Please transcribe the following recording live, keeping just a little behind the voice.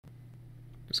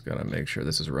Just gotta make sure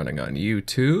this is running on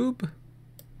YouTube.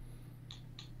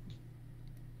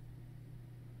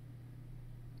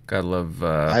 Gotta love,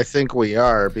 I think we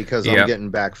are because I'm yeah. getting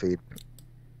backfeed.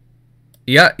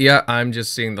 Yeah, I'm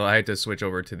just seeing I had to switch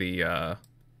over to the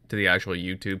actual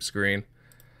YouTube screen.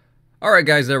 All right,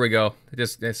 guys, there we go.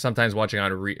 Just sometimes watching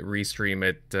on a restream,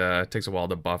 it takes a while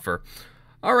to buffer.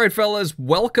 All right, fellas,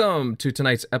 welcome to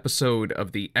tonight's episode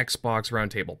of the Xbox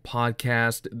Roundtable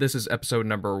podcast. This is episode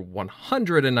number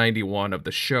 191 of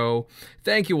the show.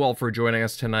 Thank you all for joining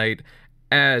us tonight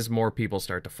as more people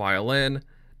start to file in.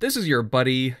 This is your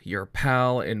buddy, your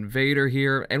pal, Invader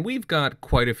here, and we've got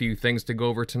quite a few things to go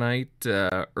over tonight.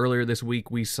 Earlier this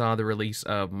week, we saw the release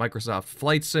of Microsoft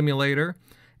Flight Simulator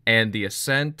and The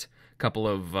Ascent, a couple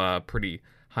of pretty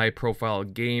high-profile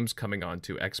games coming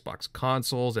onto Xbox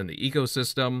consoles and the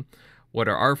ecosystem. What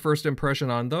are our first impression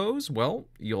on those? Well,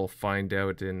 you'll find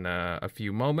out in a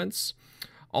few moments.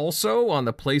 Also, on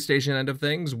the PlayStation end of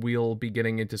things, we'll be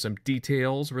getting into some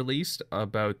details released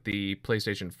about the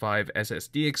PlayStation 5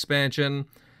 SSD expansion.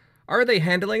 Are they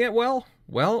handling it well?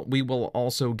 Well, we will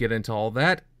also get into all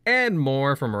that and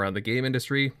more from around the game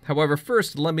industry. However,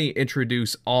 first, let me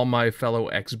introduce all my fellow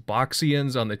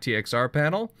Xboxians on the TXR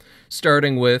panel,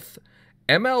 starting with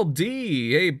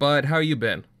MLD. Hey, bud, how you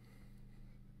been?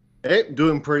 Hey,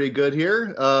 doing pretty good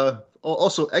here.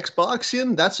 Also,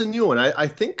 Xboxian, that's a new one. I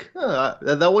think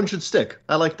that one should stick.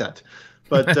 I like that.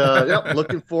 But yeah,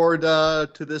 looking forward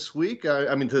to this week.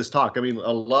 I mean, to this talk. I mean,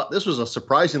 a lot. This was a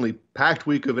surprisingly packed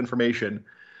week of information.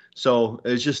 So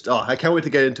it's just, I can't wait to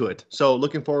get into it. So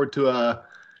looking forward to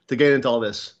get into all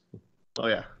this. Oh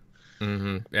yeah.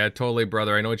 Yeah, totally,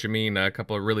 brother. I know what you mean. A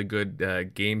couple of really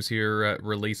good games here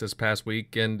released this past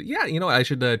week, and yeah, I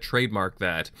should trademark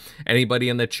that. Anybody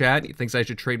in the chat thinks I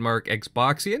should trademark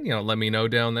Xboxian? Let me know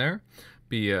down there.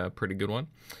 Be a pretty good one.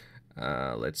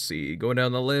 Let's see. Going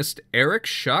down the list, Eric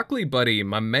Shockley, buddy,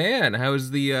 my man.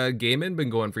 How's the gaming been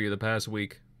going for you the past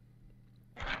week?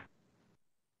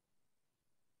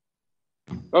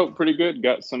 Oh, pretty good.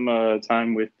 Got some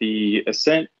time with the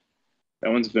Ascent.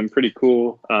 That one's been pretty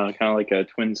cool. Kind of like a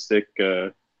twin stick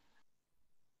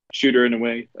shooter in a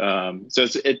way. So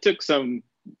it took some,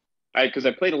 because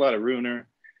I played a lot of Ruiner.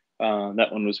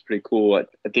 That one was pretty cool.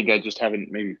 I think I just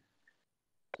haven't maybe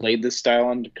played this style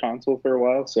on the console for a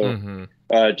while. So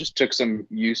just took some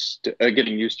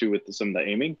getting used to with some of the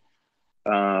aiming.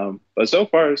 But so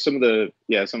far, some of the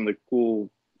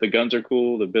guns are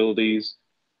cool, the abilities.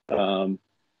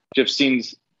 Just seen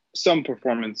some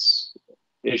performance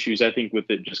issues, I think, with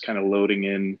it just kind of loading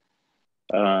in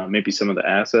maybe some of the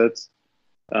assets,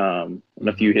 and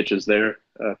a few hitches there,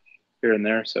 here and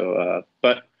there. So,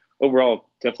 but overall,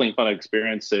 definitely a fun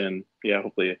experience, and yeah,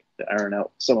 hopefully to iron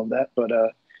out some of that. But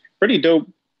pretty dope.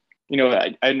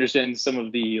 I understand some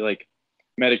of the like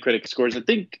Metacritic scores. I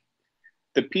think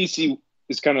the PC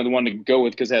is kind of the one to go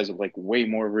with because it has like way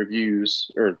more reviews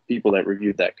or people that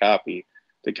reviewed that copy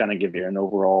to kind of give you an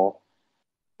overall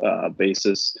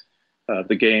basis of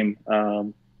the game.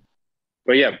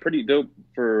 But yeah, pretty dope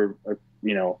for,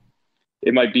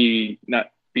 it might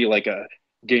not be like a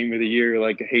game of the year,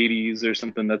 like a Hades or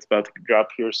something that's about to drop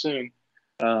here soon.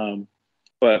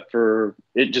 But for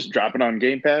it just dropping on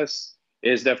Game Pass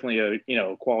is definitely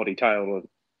a quality title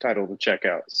to check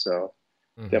out. So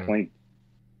definitely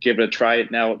give it a try.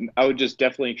 Now, I would just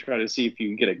definitely try to see if you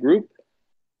can get a group,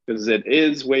 because it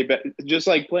is way better. Just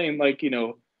like playing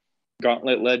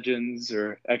Gauntlet Legends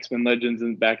or X-Men Legends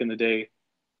back in the day.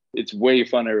 It's way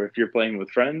funner if you're playing with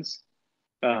friends.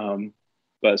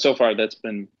 But so far that's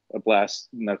been a blast,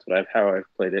 and that's how I've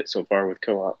played it so far with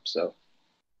co-op. So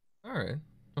all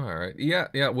right,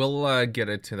 yeah, we'll get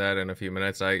into that in a few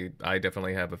minutes. I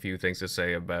definitely have a few things to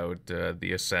say about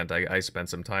the Ascent. I spent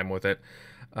some time with it.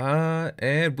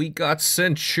 And we got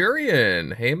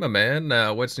Centurion. Hey, my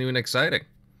man, what's new and exciting?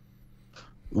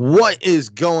 What is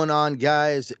going on,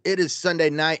 guys? It is Sunday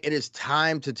night. It is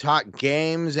time to talk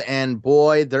games, and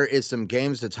boy, there is some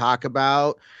games to talk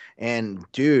about. And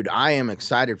dude, I am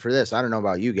excited for this. I don't know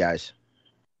about you guys.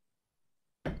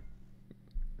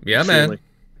 Yeah, man.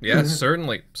 Yeah,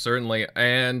 certainly.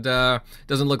 And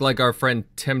doesn't look like our friend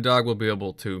Tim Dog will be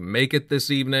able to make it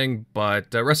this evening,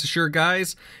 but rest assured,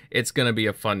 guys, it's going to be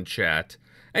a fun chat.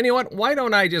 And you know what? Why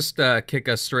don't I just kick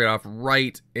us straight off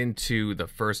right into the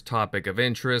first topic of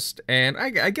interest? And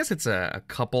I guess it's a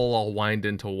couple I'll wind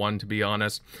into one, to be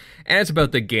honest. And it's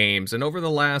about the games. And over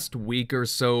the last week or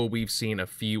so, we've seen a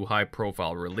few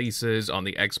high-profile releases on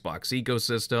the Xbox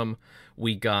ecosystem.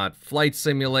 We got Flight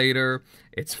Simulator.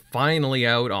 It's finally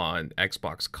out on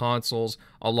Xbox consoles,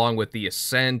 along with The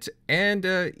Ascent, and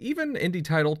even indie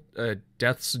title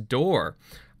Death's Door.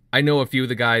 I know a few of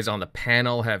the guys on the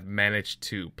panel have managed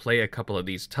to play a couple of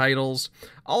these titles.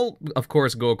 I'll, of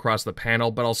course, go across the panel,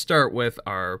 but I'll start with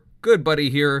our good buddy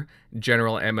here,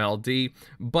 General MLD.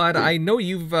 But I know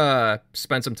you've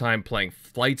spent some time playing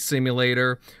Flight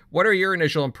Simulator. What are your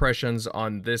initial impressions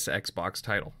on this Xbox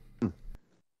title?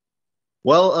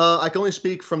 Well, I can only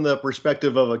speak from the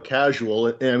perspective of a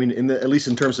casual. I mean, at least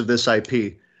in terms of this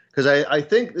IP, because I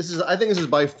think this is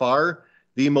by far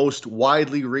the most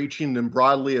widely reaching and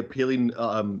broadly appealing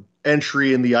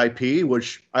entry in the IP,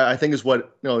 which I think is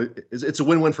what it's a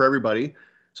win-win for everybody.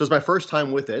 So it's my first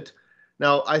time with it.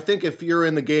 Now, I think if you're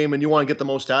in the game and you want to get the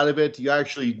most out of it, you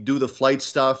actually do the flight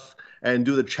stuff and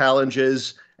do the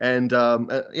challenges and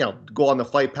go on the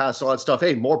flight pass, all that stuff.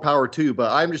 Hey, more power to you.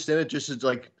 But I'm just in it just as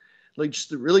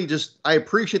I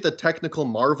appreciate the technical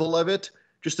marvel of it,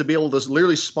 just to be able to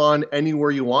literally spawn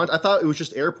anywhere you want. I thought it was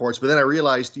just airports, but then I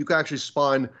realized you can actually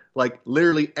spawn like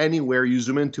literally anywhere you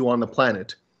zoom into on the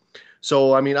planet.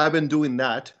 So, I mean, I've been doing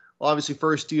that. Obviously,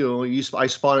 first, I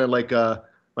spawned at like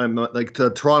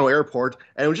the Toronto airport,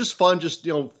 and it was just fun, just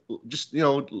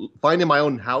finding my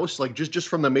own house, like just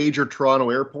from the major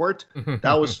Toronto airport.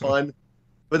 That was fun.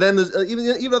 But then there's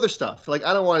even other stuff. Like,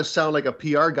 I don't want to sound like a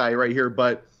PR guy right here,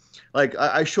 but like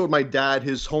I showed my dad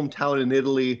his hometown in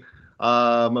Italy.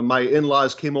 My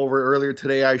in-laws came over earlier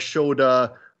today. I showed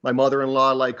my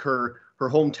mother-in-law like her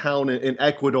hometown in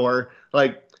Ecuador.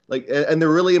 And they're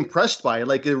really impressed by it.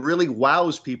 Like, it really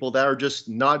wows people that are just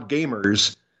not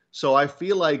gamers. So I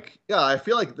feel like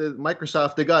the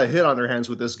Microsoft, they got a hit on their hands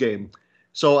with this game.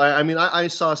 So I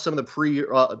saw some of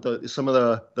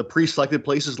the pre-selected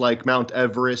places like Mount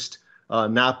Everest,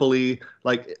 Napoli.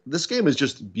 Like, this game is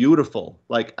just beautiful,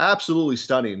 like absolutely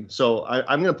stunning. So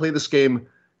I'm gonna play this game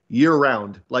year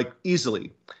round, like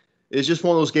easily. It's just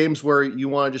one of those games where you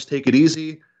want to just take it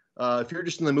easy. If you're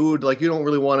just in the mood, like you don't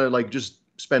really want to like just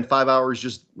spend 5 hours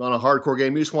just on a hardcore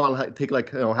game. You just want to take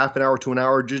like half an hour to an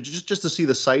hour just to see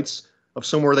the sights of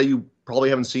somewhere that you probably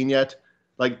haven't seen yet.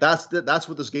 Like that's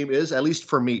what this game is, at least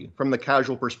for me, from the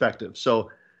casual perspective.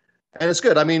 So, and it's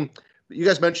good. I mean, you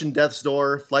guys mentioned Death's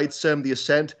Door, Flight Sim, The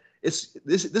Ascent. This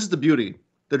is the beauty.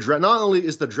 Not only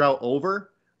is the drought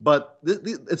over, but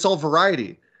it's all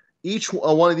variety. Each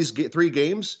one of these three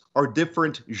games are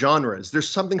different genres. There's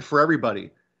something for everybody.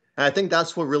 And I think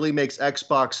that's what really makes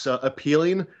Xbox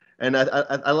appealing. And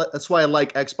that's why I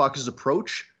like Xbox's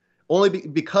approach, only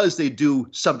because they do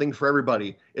something for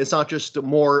everybody. It's not just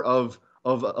more of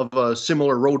a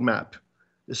similar roadmap.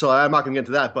 So I'm not going to get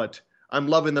into that, but I'm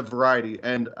loving the variety.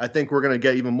 And I think we're going to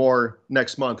get even more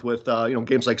next month with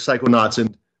games like Psychonauts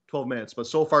in 12 minutes. But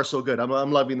so far, so good.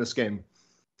 I'm loving this game.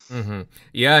 Mm-hmm.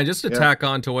 Yeah, and just to tack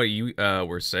on to what you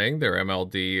were saying there,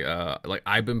 MLD, like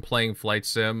I've been playing Flight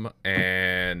Sim,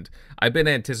 and I've been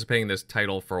anticipating this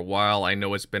title for a while. I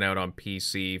know it's been out on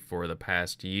PC for the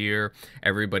past year.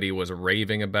 Everybody was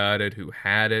raving about it who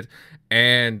had it,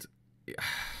 and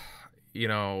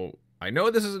I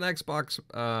know this is an Xbox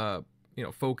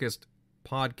focused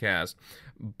podcast,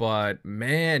 but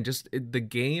man, the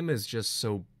game is just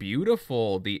so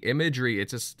beautiful. The imagery,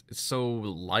 it's so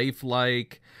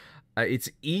lifelike. It's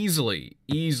easily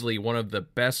one of the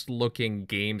best looking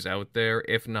games out there,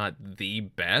 if not the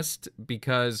best,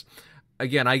 because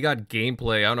again, I got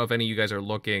gameplay. I don't know if any of you guys are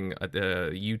looking at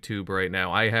the YouTube right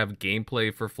now. I have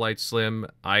gameplay for Flight Sim.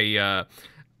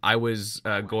 I was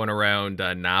going around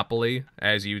Napoli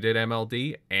as you did,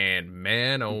 MLD, and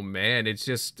man, oh man, it's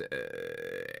just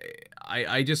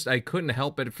I couldn't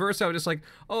help it. At first, I was just like,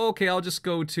 oh, okay, I'll just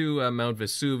go to Mount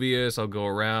Vesuvius. I'll go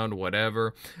around,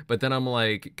 whatever. But then I'm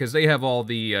like, because they have all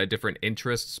the different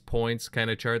interests points kind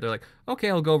of chart. They're like, okay,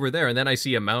 I'll go over there. And then I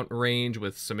see a mountain range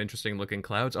with some interesting looking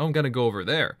clouds. Oh, I'm going to go over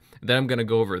there. Then I'm going to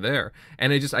go over there.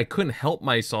 And I couldn't help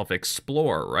myself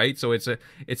explore, right? So it's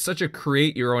such a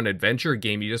create your own adventure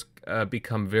game. You just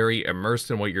become very immersed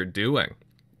in what you're doing.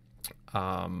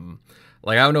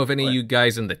 Like, I don't know if any of you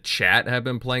guys in the chat have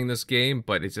been playing this game,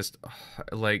 but it's just,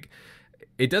 like,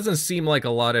 it doesn't seem like a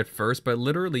lot at first, but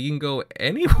literally you can go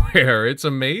anywhere. It's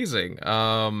amazing.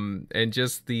 And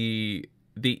just the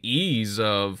ease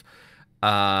of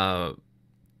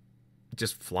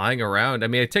just flying around. I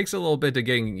mean, it takes a little bit to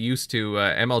getting used to.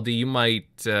 MLD, you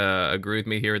might agree with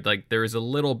me here. Like, there is a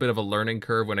little bit of a learning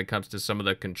curve when it comes to some of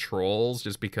the controls,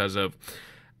 just because of...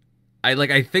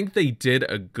 I think they did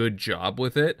a good job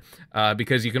with it,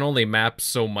 because you can only map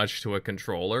so much to a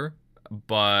controller,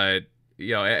 but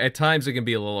at times it can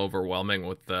be a little overwhelming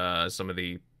with some of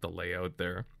the layout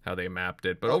there, how they mapped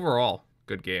it. But overall,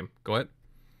 good game. Go ahead.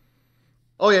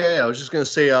 Oh yeah. I was just gonna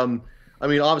say, I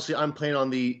mean, obviously I'm playing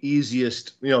on the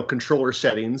easiest controller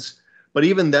settings, But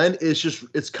even then,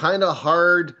 it's kind of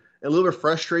hard, a little bit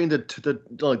frustrating to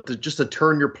just to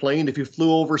turn your plane if you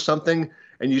flew over something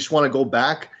and you just want to go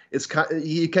back.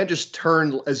 You can't just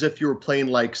turn as if you were playing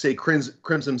like, say,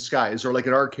 Crimson Skies or like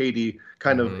an arcadey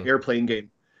kind of airplane game.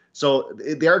 So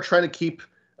they are trying to keep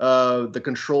the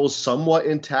controls somewhat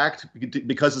intact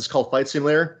because it's called Flight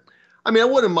Simulator. I mean, I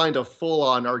wouldn't mind a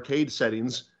full-on arcade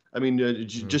settings. I mean,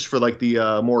 just for like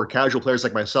the more casual players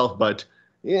like myself. But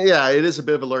yeah, it is a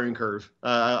bit of a learning curve.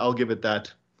 I'll give it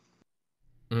that.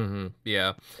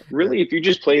 Yeah. Really, if you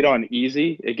just play it on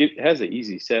easy, it has an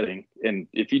easy setting, and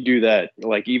if you do that,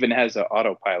 like even has an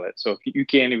autopilot. So if you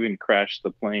can't even crash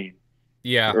the plane,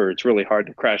 yeah, or it's really hard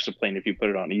to crash the plane if you put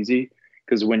it on easy,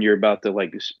 because when you're about to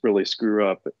like really screw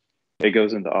up, it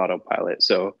goes into autopilot.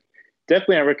 So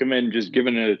definitely, I recommend just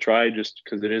giving it a try, just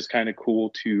because it is kind of cool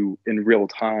to in real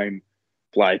time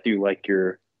fly through like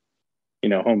your,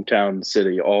 hometown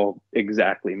city, all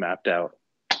exactly mapped out.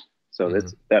 So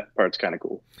that part's kind of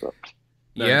cool. So.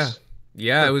 Nice.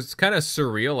 Yeah, it was kind of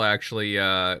surreal actually.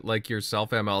 Like yourself,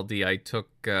 MLD,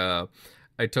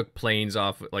 I took planes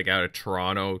off like out of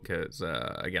Toronto because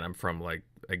again I'm from the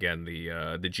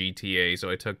GTA, so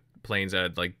I took planes out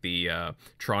of like the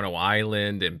Toronto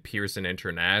Island and Pearson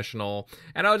International,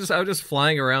 and I was just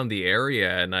flying around the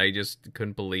area, and I just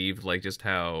couldn't believe like just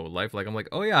how lifelike. I'm like,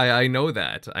 oh yeah, I know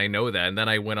that, and then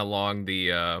I went along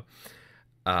the.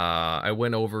 I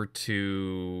went over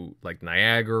to like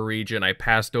Niagara region. I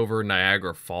passed over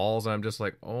Niagara Falls. And I'm just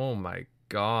like, oh my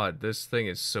God, this thing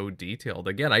is so detailed.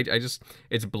 Again, I just,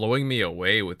 it's blowing me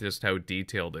away with just how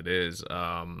detailed it is.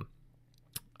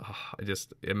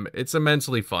 It's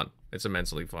immensely fun. It's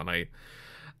immensely fun.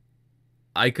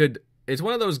 It's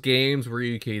one of those games where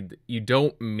you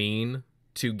don't mean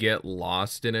to get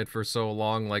lost in it for so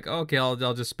long, like, okay, I'll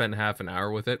just spend half an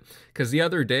hour with it. Because the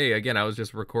other day, again, I was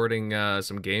just recording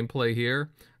some gameplay here.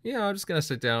 I'm just gonna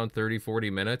sit down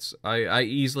 30-40 minutes. I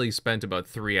easily spent about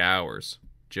 3 hours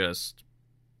just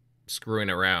screwing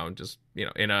around, just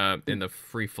in the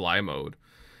free fly mode.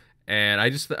 And I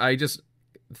just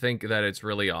think that it's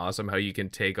really awesome how you can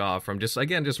take off from just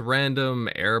random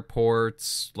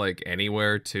airports, like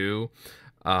anywhere too.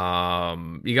 You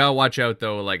gotta watch out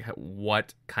though, like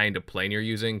what kind of plane you're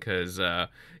using, because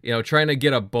trying to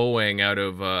get a Boeing out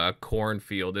of a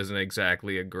cornfield isn't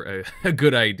exactly a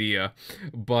good idea,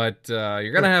 but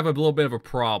you're gonna have a little bit of a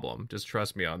problem. Just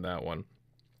trust me on that one.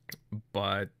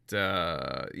 But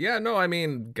I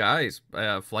mean, guys,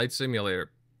 Flight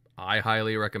Simulator, I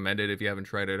highly recommend it if you haven't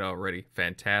tried it already.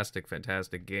 Fantastic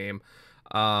game.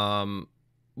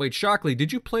 Wait, Shockley,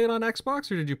 did you play it on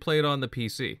Xbox or did you play it on the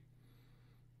PC?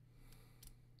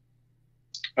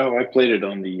 Oh, I played it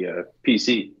on the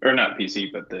PC, or not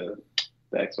PC, but the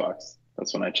Xbox.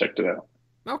 That's when I checked it out.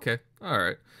 Okay, all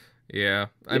right, yeah.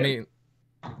 I mean,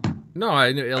 no,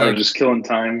 I was just killing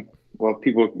time while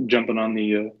people were jumping on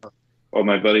the.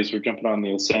 My buddies were jumping on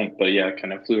the Ascent, but yeah, I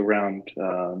kind of flew around.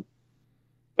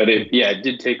 But it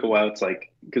did take a while. It's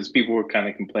like because people were kind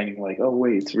of complaining, like, "Oh,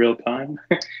 wait, it's real time,"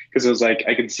 because it was like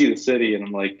I could see the city, and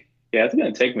I'm like, "Yeah, it's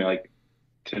gonna take me like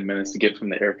 10 minutes to get from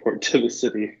the airport to the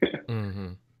city."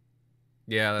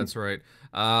 Yeah, that's right.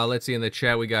 Let's see, in the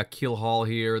chat we got Keel Hall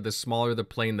here. The smaller the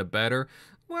plane, the better.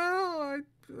 Well,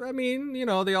 I mean,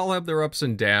 they all have their ups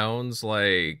and downs.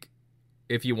 Like,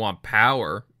 if you want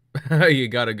power, you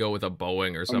got to go with a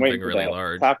Boeing or something really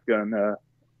large. Top Gun,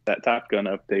 that Top Gun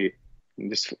update.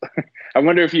 I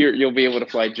wonder if you'll be able to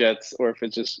fly jets, or if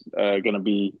it's just going to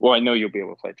be. Well, I know you'll be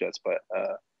able to fly jets, but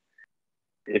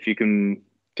if you can,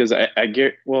 because I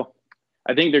get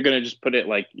I think they're going to just put it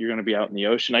like you're going to be out in the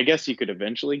ocean. I guess you could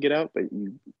eventually get out, but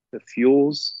the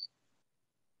fuel's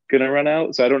going to run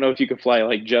out. So I don't know if you could fly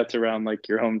like jets around like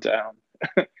your hometown,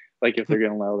 like if they're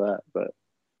going to allow that, but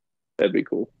that'd be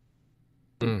cool.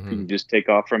 You can just take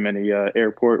off from any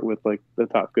airport with like the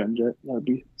Top Gun jet. That'd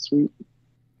be sweet.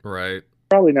 Right.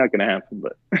 Probably not going to happen,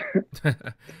 but.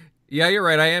 Yeah, you're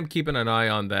right. I am keeping an eye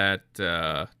on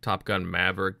that Top Gun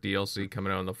Maverick DLC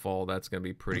coming out in the fall. That's going to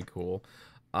be pretty cool.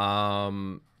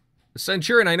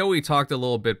 Centurion, I know we talked a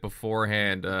little bit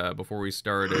beforehand, before we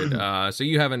started. So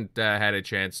you haven't had a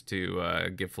chance to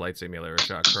give Flight Simulator a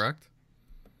shot, correct?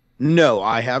 No,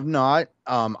 I have not.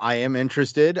 I am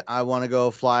interested. I want to go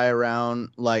fly around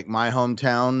like my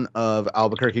hometown of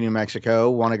Albuquerque, New Mexico.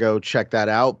 Want to go check that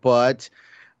out. But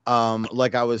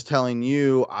like I was telling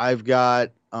you, I've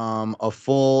got a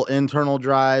full internal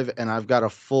drive and I've got a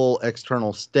full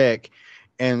external stick.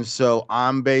 And so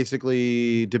I'm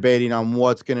basically debating on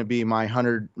what's going to be my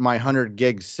 100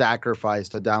 gig sacrifice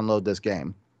to download this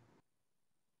game.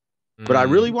 But I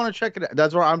really want to check it out.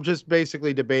 That's where I'm just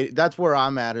basically debating. That's where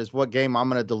I'm at, is what game I'm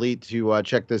going to delete to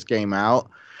check this game out.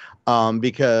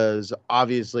 Because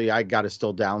obviously I got to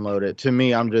still download it. To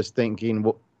me, I'm just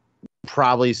thinking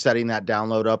probably setting that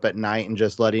download up at night and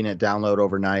just letting it download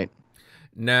overnight.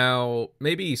 Now,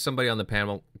 maybe somebody on the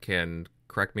panel can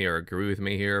correct me or agree with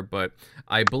me here, but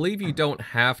I believe you don't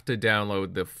have to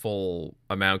download the full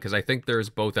amount, because I think there's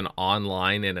both an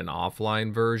online and an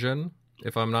offline version,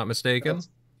 if I'm not mistaken.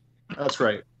 That's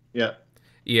right. Yeah.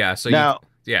 Yeah. So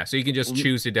so you can just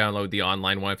choose to download the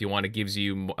online one if you want. It gives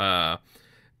you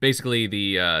basically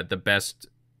the best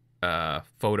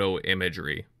photo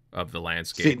imagery of the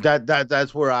landscape. See,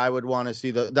 that's where I would want to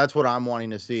see that's what I'm wanting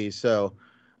to see. So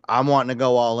I'm wanting to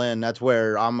go all in. That's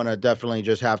where I'm going to definitely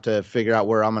just have to figure out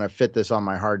where I'm going to fit this on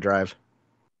my hard drive.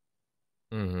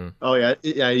 Mm-hmm. Oh yeah,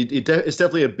 it's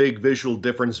definitely a big visual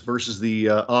difference versus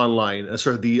the online,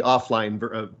 sort of the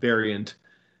offline variant.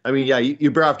 I mean, yeah,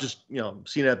 you better have just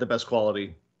seen it at the best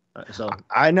quality. So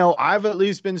I know I've at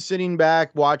least been sitting back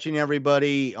watching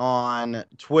everybody on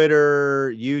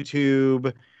Twitter,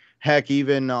 YouTube, heck,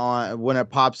 even on when it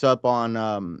pops up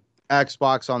on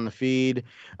Xbox on the feed.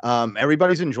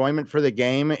 Everybody's enjoyment for the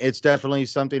game. It's definitely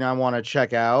something I want to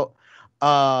check out.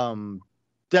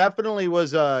 Definitely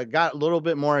was got a little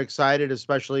bit more excited,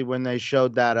 especially when they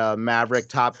showed that Maverick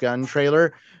Top Gun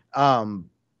trailer.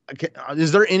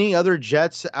 Is there any other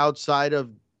jets outside of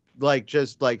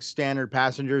just standard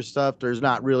passenger stuff? There's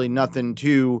not really nothing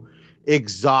too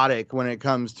exotic when it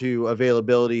comes to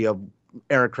availability of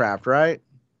aircraft, right?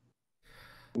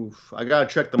 Oof, I gotta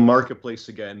check the marketplace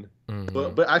again.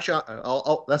 Mm-hmm. But actually,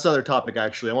 that's another topic.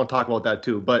 Actually, I want to talk about that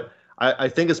too. But I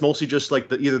think it's mostly just like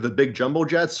either the big jumbo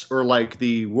jets or like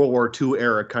the World War II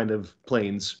era kind of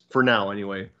planes for now,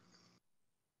 anyway.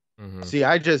 Mm-hmm. See,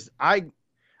 I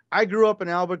grew up in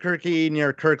Albuquerque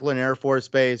near Kirkland Air Force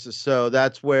Base, so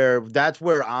that's where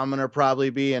I'm gonna probably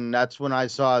be, and that's when I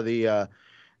saw the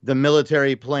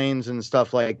military planes and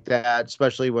stuff like that,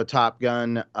 especially with Top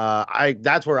Gun.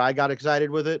 That's where I got excited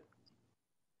with it.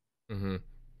 Mm-hmm.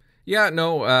 Yeah,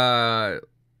 no,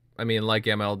 I mean, like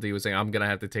MLD was saying, I'm gonna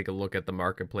have to take a look at the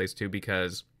marketplace too,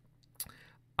 because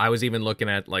I was even looking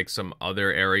at like some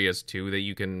other areas too that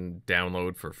you can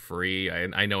download for free.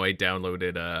 I know I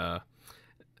downloaded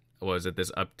was it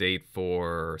this update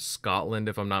for Scotland,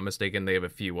 if I'm not mistaken. They have a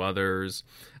few others,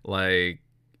 like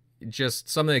just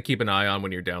something to keep an eye on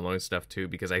when you're downloading stuff too,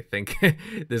 because I think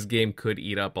this game could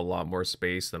eat up a lot more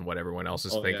space than what everyone else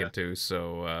is thinking too.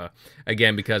 So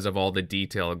again, because of all the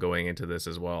detail going into this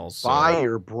as well. So. Buy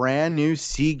your brand new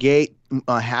Seagate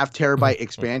half terabyte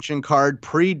expansion card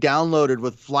pre-downloaded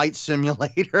with Flight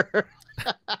Simulator.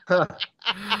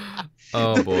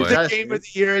 Oh boy. The Game of the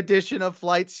Year edition of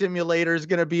Flight Simulator is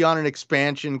going to be on an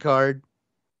expansion card.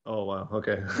 Oh wow,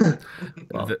 okay.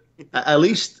 Well, at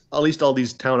least all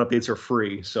these town updates are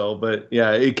free. So, but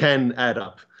yeah, it can add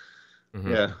up.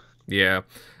 Mm-hmm. Yeah.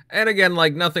 And again,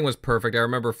 like nothing was perfect. I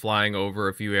remember flying over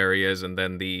a few areas, and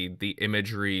then the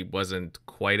imagery wasn't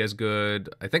quite as good.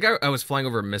 I think I was flying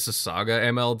over Mississauga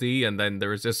MLD, and then there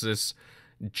was just this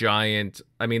giant.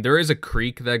 I mean, there is a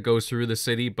creek that goes through the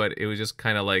city, but it was just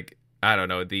kind of like, I don't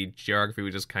know, the geography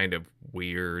was just kind of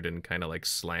weird and kind of like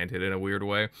slanted in a weird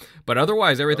way. But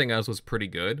otherwise, everything else was pretty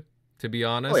good, to be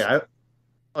honest.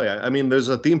 Oh yeah. I mean, there's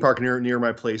a theme park near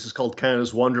my place. It's called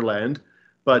Canada's Wonderland.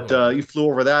 But you flew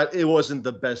over that. It wasn't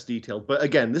the best detailed. But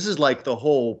again, this is like the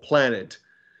whole planet.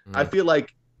 I feel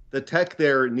like the tech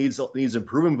there needs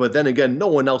improvement. But then again, no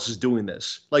one else is doing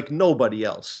this. Like nobody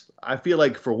else. I feel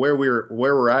like for where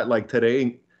we're at, like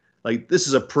today. Like, this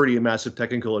is a pretty massive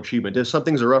technical achievement. If some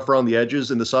things are rough around the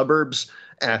edges in the suburbs,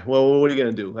 well, what are you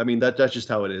going to do? I mean, that's just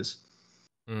how it is.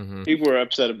 Mm-hmm. People were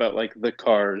upset about, like, the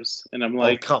cars. And I'm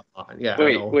like, come on. Yeah.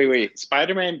 Wait.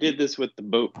 Spider-Man did this with the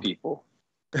boat people.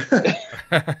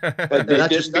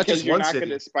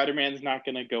 Spider-Man's not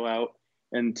going to go out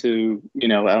into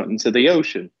the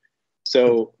ocean.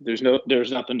 So there's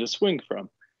nothing to swing from.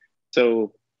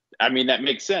 So, I mean, that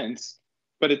makes sense.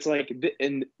 But it's like,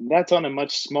 and that's on a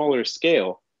much smaller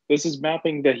scale. This is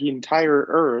mapping the entire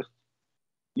Earth.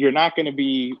 You're not going to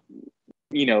be,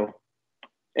 in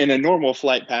a normal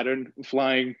flight pattern,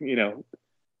 flying,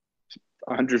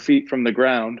 100 feet from the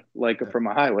ground, like from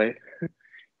a highway,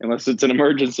 unless it's an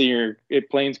emergency or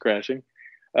plane's crashing.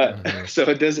 So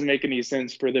it doesn't make any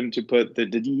sense for them to put the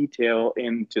detail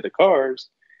into the cars.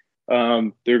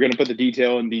 They're going to put the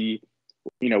detail in the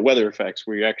weather effects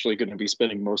where you're actually going to be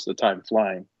spending most of the time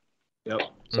flying. Yep.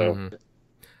 So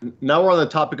now we're on the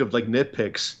topic of like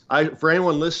nitpicks. For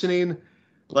anyone listening,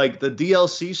 like the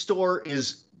DLC store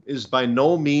is is by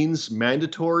no means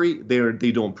mandatory.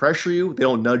 They don't pressure you. They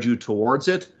don't nudge you towards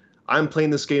it. I'm playing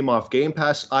this game off Game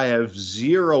Pass. I have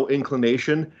zero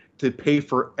inclination to pay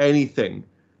for anything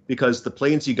because the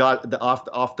planes you got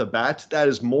off the bat, that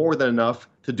is more than enough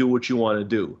to do what you want to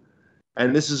do.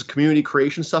 And this is community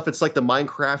creation stuff. It's like the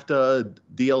Minecraft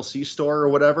DLC store or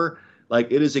whatever.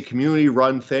 Like, it is a community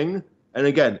run thing. And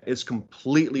again, it's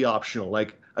completely optional.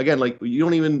 Like, again, like, you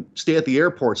don't even stay at the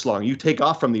airports long. You take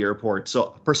off from the airport.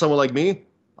 So for someone like me,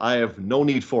 I have no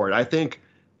need for it. I think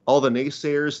all the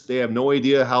naysayers, they have no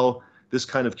idea how this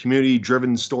kind of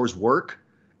community-driven stores work.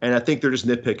 And I think they're just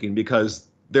nitpicking because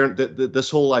this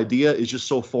whole idea is just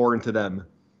so foreign to them.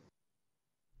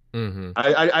 Mm-hmm.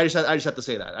 I just have to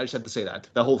say that. I just have to say that.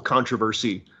 The whole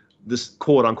controversy, this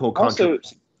quote-unquote controversy.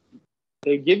 Also,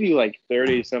 they give you like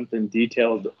 30-something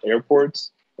detailed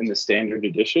airports in the standard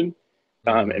edition.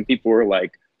 And people were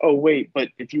like, oh, wait, but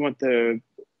if you want the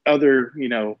other,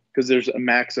 because there's a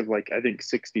max of like, I think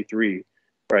 63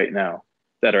 right now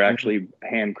that are actually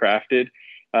handcrafted.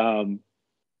 And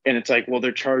it's like, well,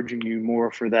 they're charging you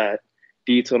more for that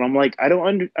detail. And I'm like, I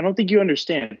don't think you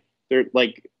understand. They're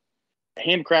like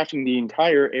handcrafting the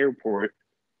entire airport.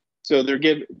 So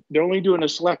they're only doing a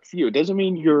select few. It doesn't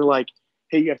mean you're like,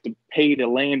 hey, you have to pay to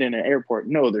land in an airport.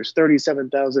 No, there's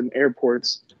 37,000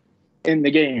 airports in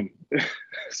the game.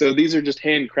 So these are just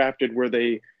handcrafted where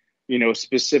they,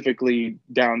 specifically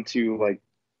down to like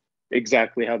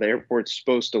exactly how the airport's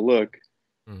supposed to look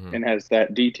and has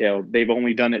that detail. They've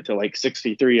only done it to like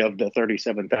 63 of the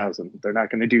 37,000. They're not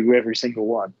going to do every single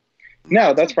one.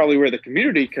 Now, that's probably where the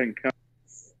community can come.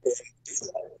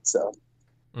 So,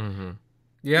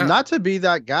 yeah. Not to be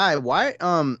that guy, why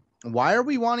are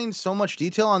we wanting so much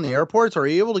detail on the airports? Are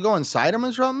you able to go inside them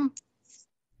or something?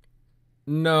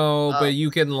 No, but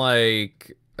you can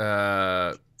like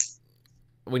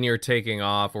when you're taking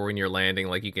off or when you're landing,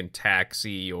 like you can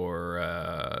taxi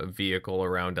your vehicle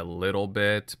around a little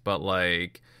bit, but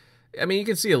like, I mean, you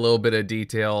can see a little bit of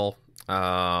detail,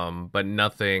 but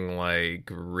nothing like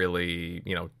really,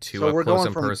 too up close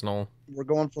and personal. We're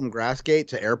going from Grass Gate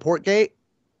to Airport Gate.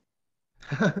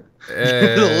 At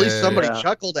least somebody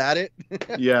chuckled at it.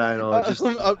 Yeah, I know.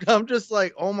 I'm just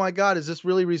like, oh my god, is this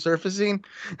really resurfacing?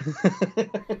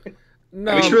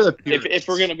 No, I'm sure that if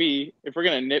we're gonna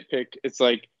nitpick, it's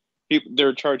like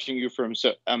they're charging you from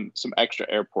some extra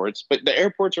airports, but the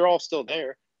airports are all still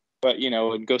there. But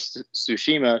in Ghost of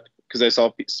Tsushima, because I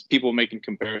saw people making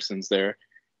comparisons there,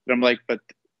 but I'm like, but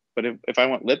if I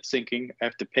want lip syncing, I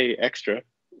have to pay extra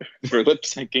for lip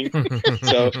syncing.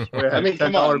 So I mean,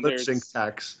 come on, lip sync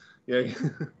tax. Yeah.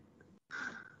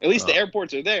 At least the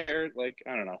airports are there. Like,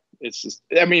 I don't know. It's just,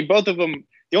 I mean, both of them.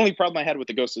 The only problem I had with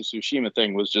the Ghost of Tsushima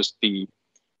thing was just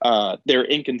they're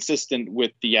inconsistent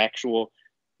with the actual,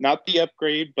 not the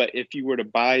upgrade, but if you were to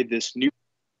buy this new.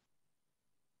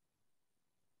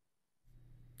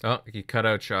 Oh, you cut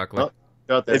out chocolate.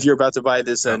 If you're about to buy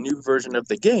this new version of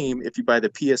the game, if you buy the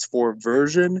PS4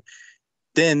 version,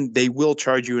 then they will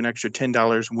charge you an extra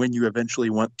 $10 when you eventually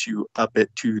want to up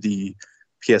it to the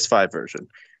PS5 version.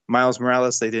 Miles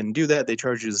Morales, they didn't do that. They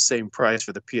charge you the same price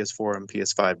for the PS4 and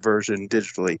PS5 version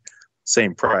digitally,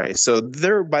 same price. So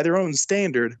they're, by their own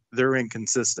standard, they're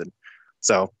inconsistent.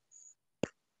 So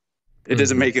it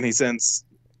doesn't make any sense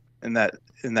in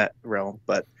that realm.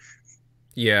 But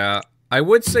yeah, I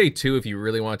would say too, if you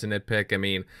really want to nitpick, I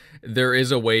mean, there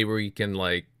is a way where you can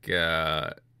like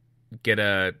get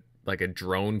a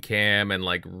drone cam and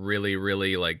like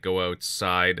really like go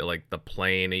outside like the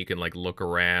plane and you can like look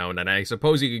around, and I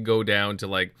suppose you could go down to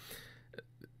like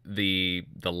the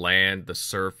land, the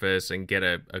surface, and get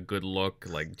a good look,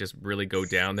 like just really go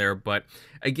down there. But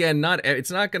again,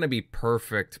 it's not going to be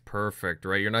perfect,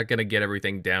 right? You're not going to get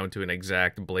everything down to an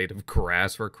exact blade of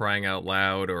grass, for crying out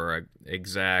loud, or a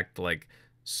exact like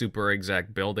super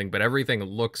exact building, but everything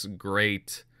looks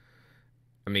great.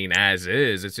 I mean, as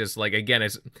is. It's just like, again,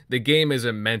 the game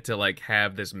isn't meant to like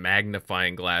have this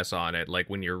magnifying glass on it,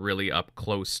 like when you're really up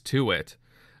close to it.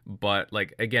 But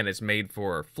like, again, it's made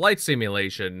for flight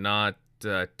simulation, not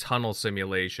tunnel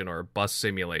simulation or bus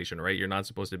simulation, right? You're not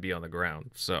supposed to be on the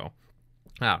ground. So,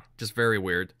 just very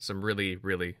weird. Some really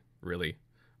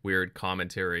weird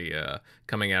commentary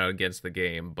coming out against the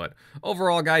game. But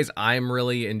overall, guys, I'm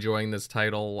really enjoying this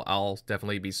title. I'll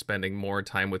definitely be spending more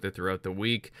time with it throughout the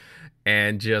week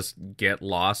and just get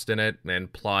lost in it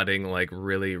and plotting like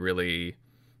really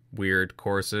weird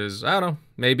courses. I don't know.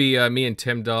 Maybe me and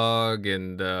Tim Dog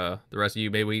and the rest of you,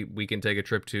 maybe we can take a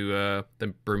trip to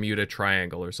the Bermuda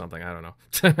Triangle or something. I don't know.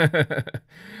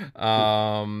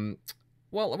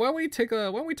 Well, why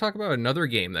don't we talk about another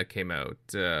game that came out,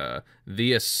 The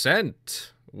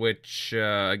Ascent, which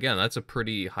again, that's a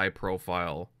pretty high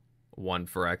profile one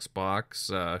for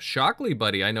Xbox. Shockley,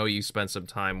 buddy, I know you spent some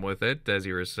time with it, as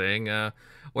you were saying.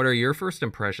 What are your first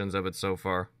impressions of it so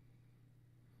far?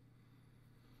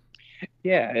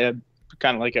 Yeah,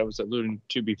 kind of like I was alluding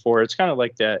to before. It's kind of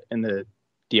like that in the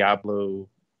Diablo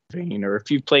vein, or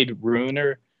if you've played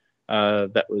Ruiner,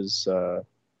 that was I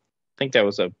think that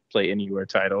was a Play Anywhere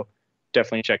title.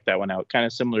 Definitely check that one out. Kind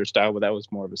of similar style, but that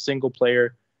was more of a single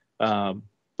player.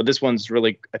 But this one's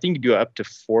really, I think you do up to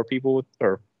four people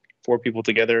or four people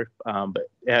together. But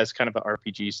it has kind of an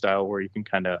RPG style where you can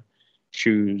kind of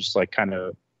choose like kind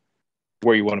of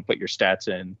where you want to put your stats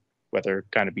in, whether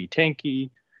kind of be tanky,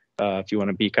 if you want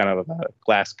to be kind of a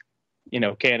glass,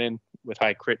 cannon with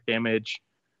high crit damage.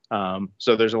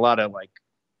 So there's a lot of like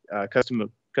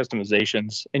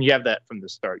customizations, and you have that from the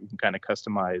start. You can kind of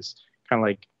customize kind of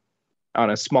like on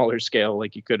a smaller scale,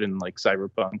 like you could in like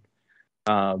Cyberpunk.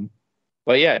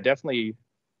 But yeah, definitely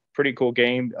pretty cool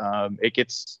game. It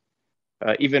gets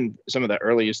even some of the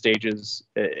earliest stages.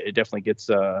 It definitely gets.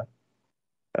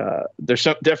 There's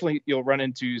definitely you'll run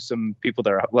into some people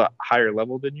that are a lot higher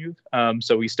level than you.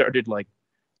 So we started like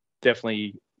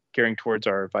definitely gearing towards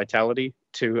our vitality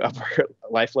to up our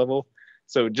life level.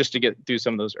 So just to get through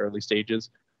some of those early stages.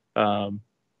 But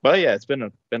yeah, it's been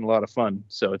a lot of fun.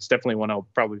 So it's definitely one I'll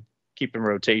probably keep in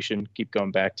rotation, keep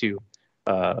going back to.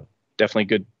 Definitely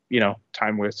good,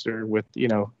 time waster with,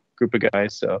 group of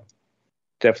guys. So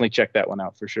definitely check that one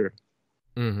out for sure.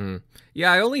 Mm-hmm.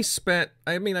 Yeah, I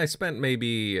spent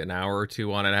maybe an hour or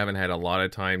two on it. I haven't had a lot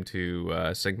of time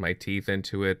to sink my teeth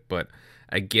into it, but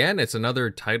again, it's another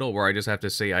title where I just have to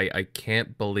say I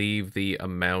can't believe the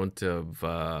amount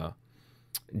of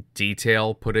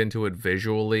detail put into it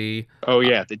visually. Oh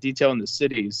yeah, the detail in the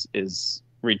cities is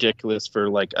ridiculous for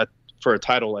like a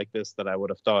title like this that I would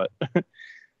have thought.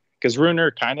 Because Ruiner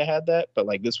kind of had that, but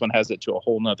like this one has it to a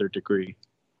whole nother degree.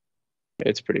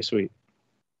 It's pretty sweet.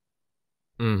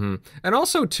 Mm-hmm. And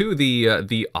also too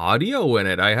the audio in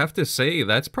it, I have to say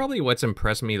that's probably what's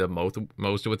impressed me the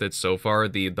most with it so far.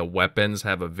 The weapons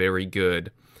have a very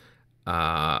good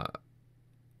I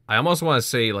almost want to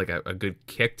say like a good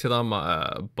kick to them,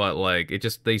 but like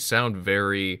they sound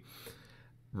very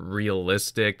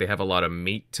realistic. They have a lot of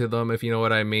meat to them, if you know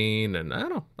what I mean. And I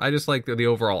don't know, I just like the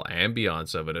overall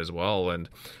ambiance of it as well. And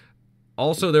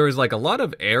also, there is like a lot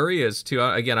of areas too.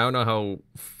 Again, I don't know how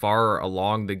far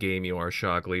along the game you are,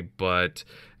 Shockley, but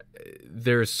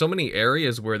there's so many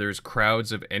areas where there's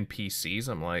crowds of NPCs.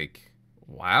 I'm like,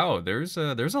 wow, there's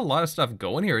a lot of stuff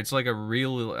going here. It's like a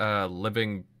real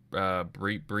living,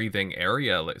 breathing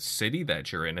area, like city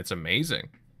that you're in. It's amazing.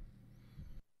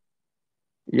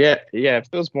 Yeah, it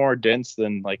feels more dense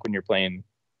than like when you're playing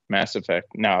Mass Effect.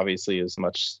 Now, obviously, as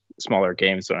much smaller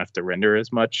games don't have to render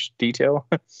as much detail.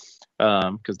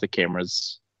 Because the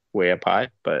camera's way up high.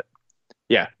 But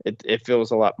yeah, it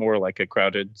feels a lot more like a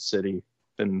crowded city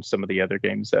than some of the other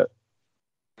games that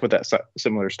with that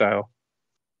similar style.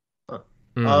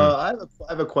 Mm-hmm. I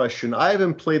have a question. I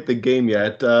haven't played the game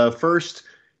yet. First,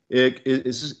 do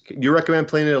you recommend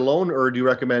playing it alone, or do you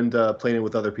recommend playing it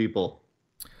with other people?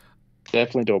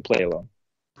 Definitely don't play alone.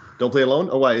 Don't play alone?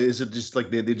 Oh, why? Is it just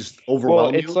like they just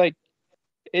overwhelm you? Well,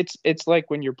 it's like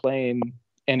when you're playing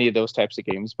any of those types of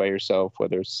games by yourself,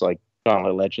 whether it's like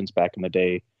Gauntlet Legends back in the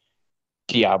day,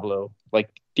 Diablo. Like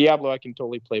Diablo I can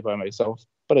totally play by myself,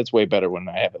 but it's way better when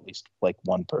I have at least like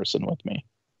one person with me.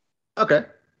 Okay.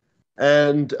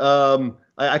 And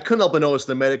I couldn't help but notice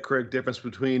the Metacritic difference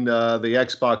between the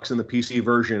Xbox and the PC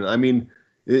version. I mean,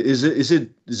 does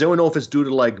anyone know if it's due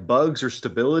to like bugs or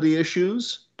stability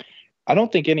issues? I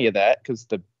don't think any of that, because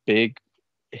the big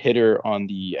hitter on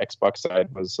the Xbox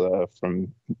side was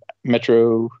from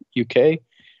Metro UK,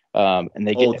 and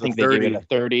I think they gave it a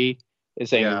 30,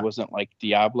 saying it wasn't like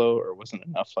Diablo, or wasn't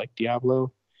enough like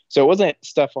Diablo. So it wasn't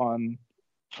stuff on.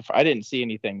 I didn't see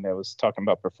anything that was talking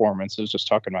about performance. It was just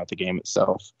talking about the game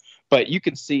itself. But you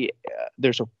can see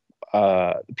there's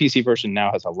the PC version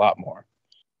now has a lot more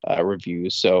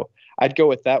reviews. So I'd go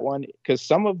with that one, because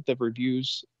some of the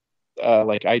reviews,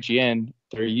 like IGN,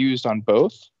 they're used on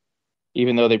both,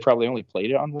 even though they probably only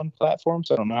played it on one platform.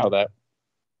 So I don't know how that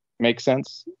makes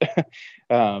sense.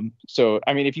 So,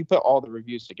 I mean, if you put all the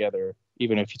reviews together,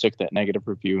 even if you took that negative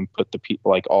review and put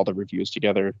all the reviews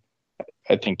together,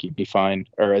 I think you'd be fine.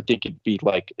 Or I think it'd be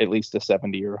like at least a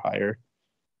 70 or higher.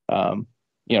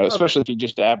 Especially if you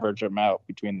just average them out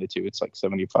between the two, it's like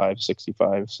 75,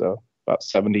 65. So about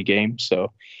 70 games.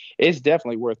 So it's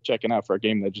definitely worth checking out for a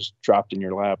game that just dropped in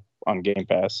your lap on Game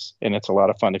Pass. And it's a lot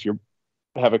of fun. If you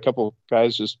have a couple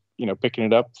guys just, picking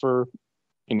it up for,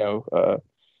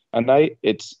 a night,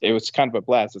 it was kind of a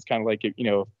blast. It's kind of like,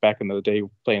 back in the day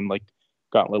playing like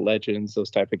Gauntlet Legends, those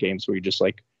type of games where you just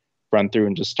like run through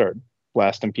and just start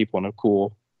blasting people in a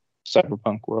cool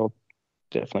cyberpunk world.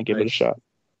 Definitely give it a shot.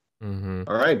 Mm-hmm.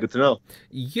 All right, good to know.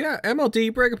 Yeah, MLD,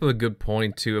 you bring up a good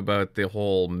point too about the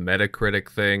whole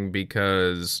Metacritic thing,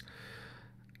 because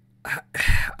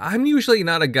I'm usually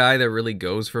not a guy that really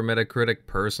goes for Metacritic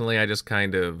personally. I just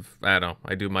kind of, I don't know,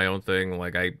 I do my own thing.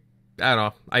 Like I don't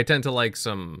know, I tend to like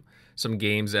some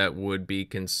games that would be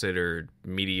considered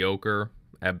mediocre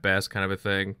at best, kind of a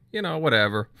thing,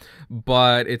 whatever.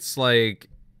 But it's like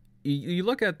you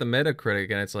look at the Metacritic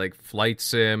and it's like Flight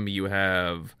Sim, you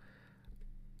have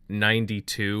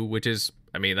 92, which is,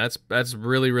 I mean, that's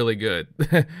really, really good.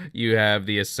 You have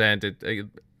The Ascent,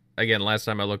 again, last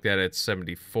time I looked at it, it's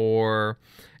 74.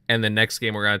 And the next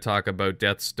game we're going to talk about,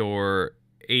 Death's Door,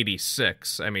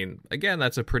 86. I mean, again,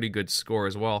 that's a pretty good score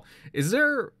as well. Is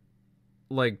there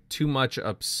like too much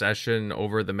obsession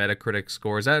over the Metacritic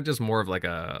score? Is that just more of like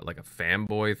a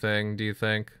fanboy thing, do you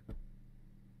think?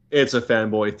 It's a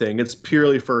fanboy thing. It's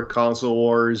purely for console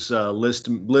wars,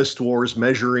 list wars,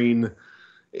 measuring.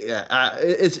 Yeah,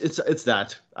 it's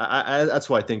that. That's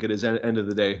what I think it is. At the end of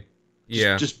the day,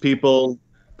 just people,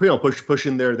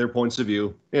 pushing their points of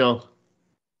view. No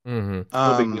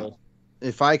big deal.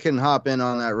 If I can hop in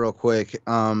on that real quick,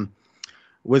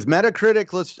 with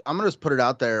Metacritic, I'm gonna just put it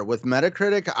out there. With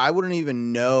Metacritic, I wouldn't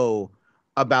even know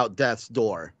about Death's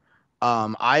Door.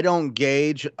 I don't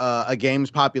gauge a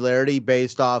game's popularity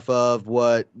based off of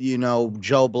what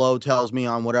Joe Blow tells me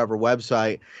on whatever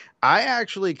website. I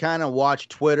actually kind of watch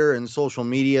Twitter and social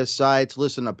media sites,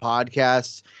 listen to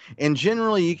podcasts, and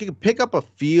generally you can pick up a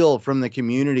feel from the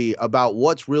community about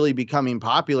what's really becoming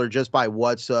popular just by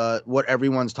what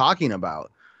everyone's talking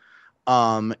about.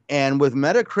 And with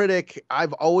Metacritic,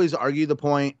 I've always argued the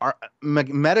point,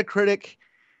 Metacritic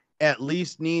at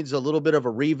least needs a little bit of a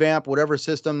revamp, whatever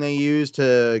system they use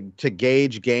to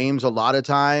gauge games a lot of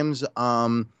times.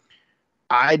 I'm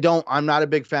not a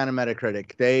big fan of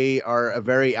Metacritic. They are a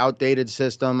very outdated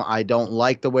system. I don't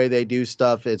like the way they do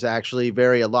stuff. It's actually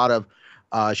a lot of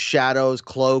shadows,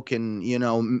 cloak,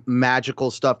 and magical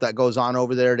stuff that goes on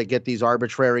over there to get these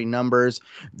arbitrary numbers.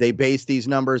 They base these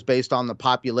numbers based on the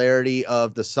popularity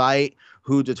of the site.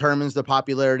 Who determines the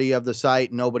popularity of the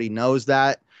site? Nobody knows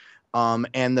that.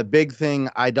 And the big thing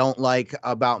I don't like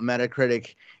about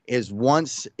Metacritic is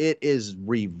once it is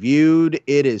reviewed,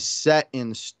 it is set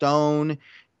in stone.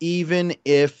 Even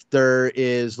if there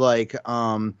is like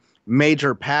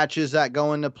major patches that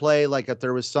go into play, like if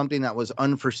there was something that was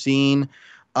unforeseen,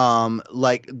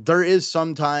 like there is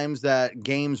sometimes that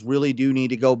games really do need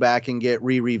to go back and get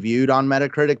re-reviewed on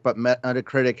Metacritic, but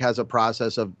Metacritic has a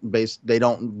process of they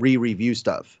don't re-review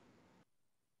stuff.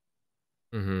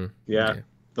 Mm-hmm. Yeah.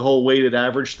 The whole weighted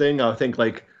average thing, I think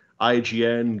like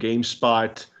IGN,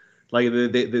 GameSpot, like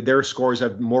their scores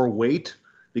have more weight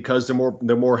because they're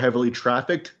more heavily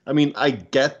trafficked. I mean, I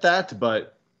get that,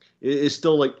 but it's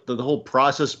still like the whole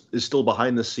process is still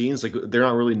behind the scenes. Like they're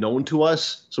not really known to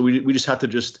us, so we just have to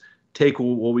just take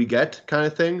what we get, kind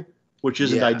of thing, which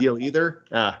isn't ideal either.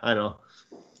 I know.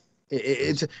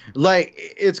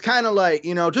 It's kind of like,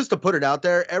 just to put it out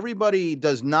there, everybody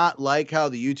does not like how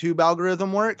the YouTube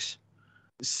algorithm works.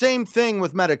 Same thing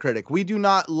with Metacritic. We do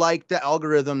not like the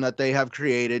algorithm that they have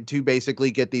created to basically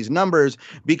get these numbers,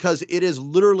 because it is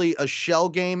literally a shell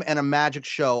game and a magic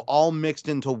show all mixed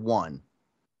into one.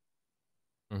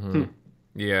 Mm-hmm.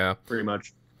 Yeah. Pretty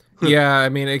much. Yeah, I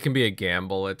mean, it can be a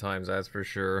gamble at times, that's for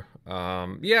sure.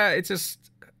 It's just,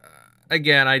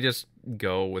 again, I just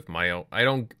go with my own. I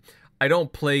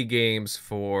don't play games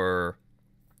for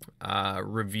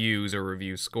reviews or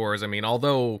review scores. I mean,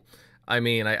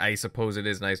 I suppose it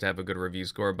is nice to have a good review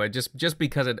score, but just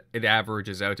because it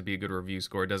averages out to be a good review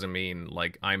score doesn't mean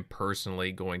like I'm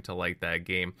personally going to like that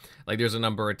game. Like there's a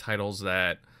number of titles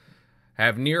that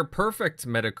have near perfect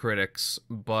Metacritics,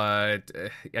 but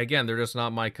again, they're just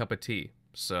not my cup of tea.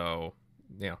 So,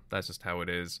 that's just how it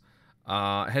is.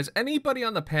 Has anybody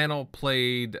on the panel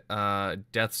played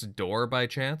Death's Door by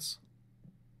chance?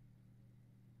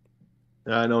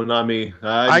 No, not me.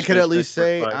 I could at least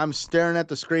say I'm staring at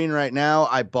the screen right now.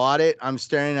 I bought it. I'm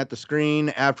staring at the screen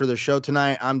after the show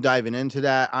tonight. I'm diving into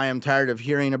that. I am tired of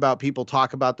hearing about people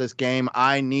talk about this game.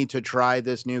 I need to try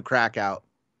this new crack out.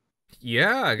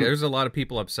 Yeah, there's a lot of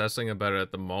people obsessing about it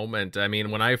at the moment. I mean,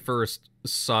 when I first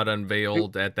saw it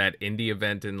unveiled at that indie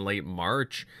event in late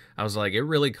March, I was like, it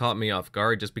really caught me off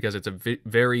guard just because it's a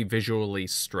very visually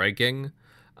striking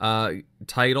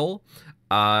title.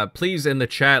 Please, in the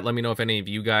chat, let me know if any of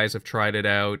you guys have tried it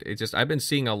out. I've been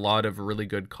seeing a lot of really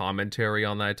good commentary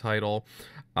on that title.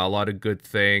 a lot of good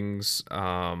things.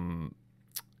 I've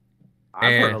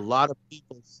heard a lot of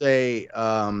people say,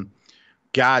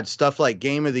 God, stuff like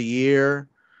Game of the Year.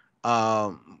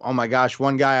 Oh my gosh,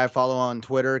 one guy I follow on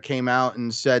Twitter came out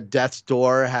and said Death's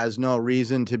Door has no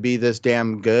reason to be this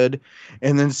damn good.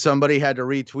 And then somebody had to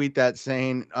retweet that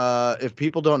saying, if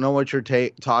people don't know what you're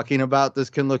talking about, this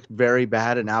can look very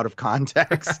bad and out of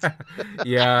context.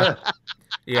 Yeah.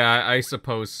 Yeah, I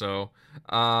suppose so.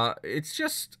 It's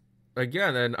just,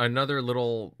 again, another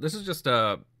little, this is just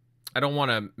I don't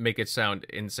want to make it sound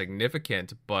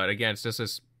insignificant, but again, it's just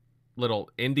this little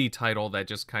indie title that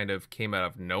just kind of came out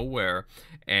of nowhere,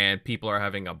 and people are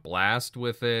having a blast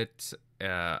with it.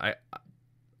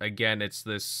 Again, it's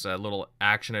this little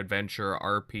action adventure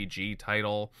RPG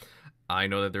title. I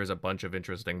know that there's a bunch of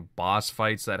interesting boss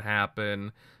fights that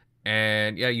happen,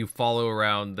 and yeah, you follow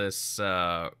around this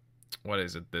what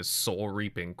is it, this soul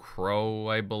reaping crow,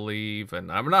 I believe,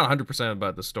 and I'm not 100%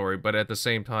 about the story, but at the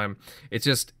same time, it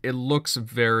looks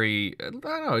very, I don't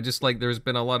know, just like there's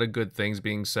been a lot of good things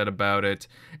being said about it,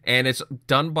 and it's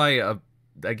done by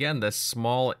again, this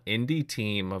small indie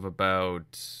team of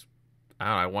about, I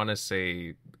don't know, I want to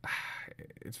say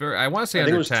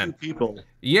under 10 people.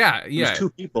 Yeah, it was 2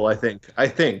 people, I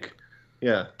think,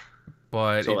 yeah,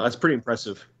 but so that's pretty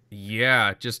impressive.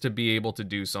 Yeah, just to be able to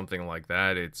do something like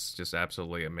that, it's just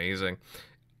absolutely amazing.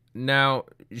 Now,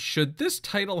 should this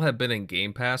title have been in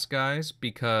Game Pass, guys?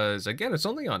 Because, again, it's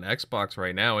only on Xbox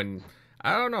right now, and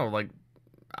I don't know, like,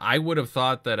 I would have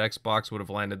thought that Xbox would have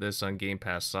landed this on Game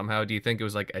Pass somehow. Do you think it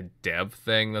was, like, a dev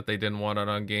thing that they didn't want it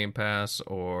on Game Pass,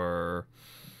 or...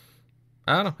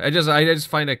 I don't know. I just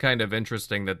find it kind of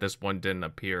interesting that this one didn't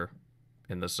appear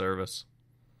in the service.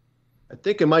 I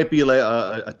think it might be like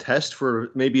a test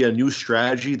for maybe a new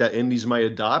strategy that indies might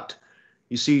adopt.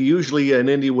 You see, usually an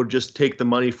indie would just take the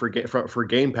money for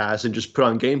Game Pass and just put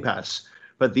on Game Pass.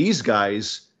 But these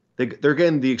guys, they're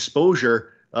getting the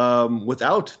exposure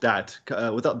without that,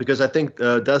 because I think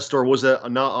Death's Door was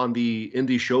not on the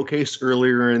indie showcase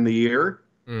earlier in the year.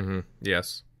 Mm-hmm.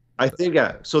 Yes, I think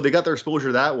so they got their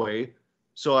exposure that way.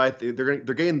 So they're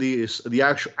getting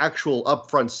the actual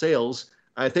upfront sales.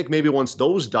 I think maybe once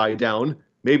those die down,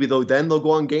 maybe they'll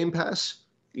go on Game Pass.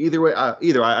 Either way,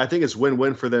 I think it's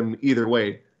win-win for them either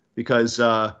way, because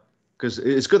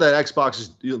it's good that Xbox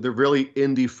is, they're really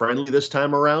indie friendly this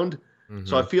time around. Mm-hmm.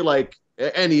 So I feel like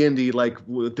any indie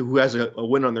who has a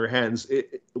win on their hands,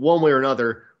 one way or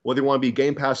another, whether you want to be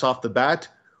Game Pass off the bat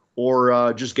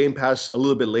or just Game Pass a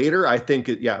little bit later, I think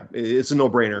it's a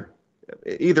no-brainer.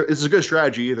 It's a good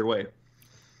strategy either way.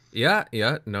 Yeah,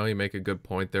 no, you make a good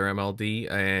point there, MLD.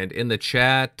 And in the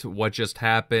chat, what just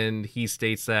happened, he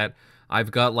states that I've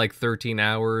got like 13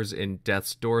 hours in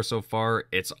Death's Door so far.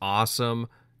 It's awesome.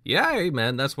 Yeah, hey,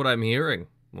 man, that's what I'm hearing.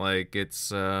 Like,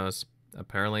 it's,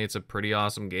 apparently it's a pretty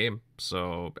awesome game.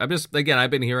 So, I've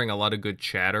been hearing a lot of good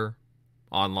chatter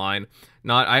online.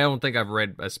 I don't think I've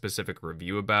read a specific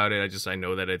review about it. I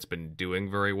know that it's been doing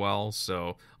very well.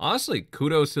 So, honestly,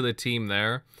 kudos to the team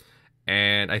there.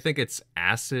 And I think it's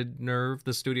Acid Nerve,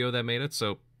 the studio that made it.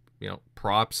 So,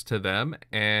 props to them.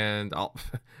 And I'll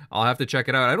have to check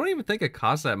it out. I don't even think it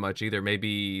costs that much either.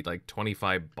 Maybe like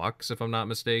 $25 if I'm not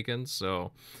mistaken.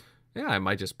 So, yeah, I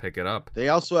might just pick it up. They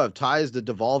also have ties to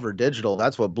Devolver Digital.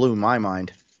 That's what blew my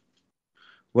mind.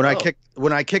 When I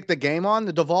kick the game on,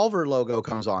 the Devolver logo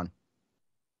comes on.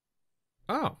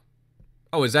 Oh,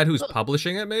 is that who's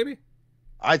publishing it? Maybe.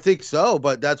 I think so,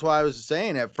 but that's why I was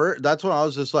saying at first. That's when I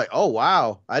was just like, "Oh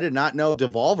wow, I did not know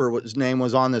Devolver's name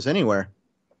was on this anywhere."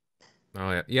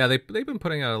 Oh yeah. They've been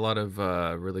putting out a lot of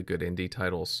really good indie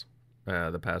titles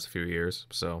the past few years.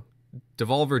 So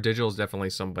Devolver Digital is definitely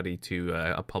somebody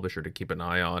a publisher to keep an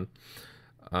eye on.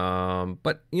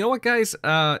 But you know what, guys?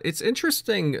 It's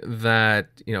interesting that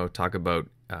talk about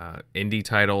indie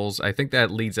titles. I think that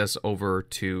leads us over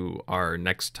to our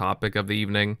next topic of the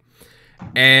evening.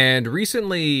 And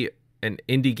recently, an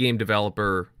indie game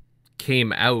developer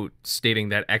came out stating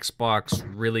that Xbox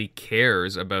really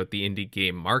cares about the indie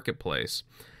game marketplace.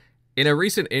 In a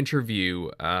recent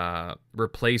interview,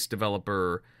 Replace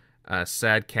developer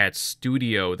Sad Cat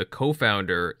Studio, the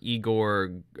co-founder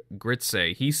Igor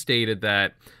Gritse, he stated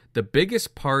that the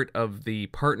biggest part of the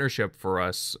partnership for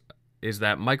us is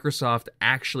that Microsoft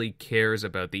actually cares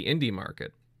about the indie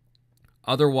market.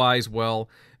 Otherwise, well,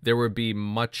 there would be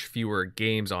much fewer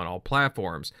games on all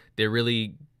platforms. They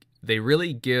really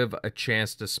give a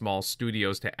chance to small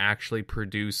studios to actually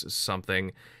produce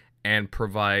something and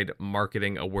provide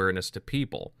marketing awareness to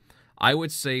people. I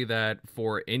would say that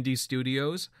for indie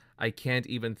studios, I can't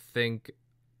even think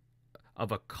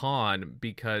of a con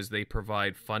because they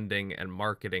provide funding and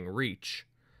marketing reach.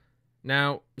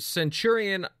 Now,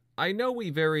 Centurion, I know we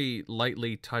very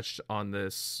lightly touched on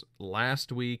this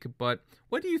last week, but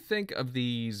what do you think of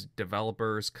these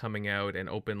developers coming out and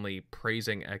openly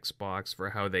praising Xbox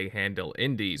for how they handle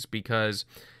indies? Because,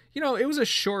 you know, it was a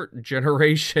short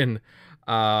generation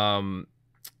ago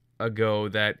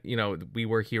that, you know, we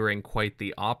were hearing quite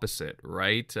the opposite,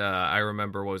 right? I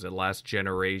remember, what was it, last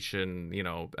generation, you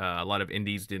know, a lot of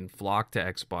indies didn't flock to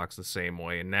Xbox the same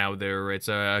way, and now it's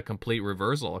a complete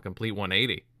reversal, a complete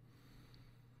 180.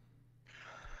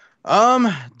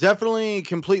 Definitely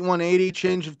complete 180,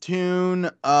 change of tune.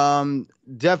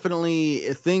 Definitely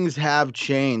things have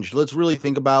changed. Let's really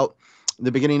think about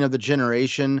the beginning of the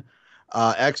generation.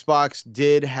 Xbox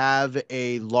did have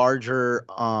a larger,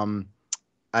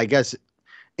 I guess,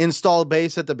 install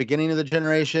base at the beginning of the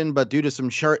generation, but due to some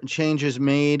changes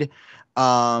made,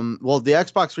 well, the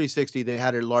Xbox 360, they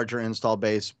had a larger install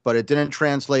base, but it didn't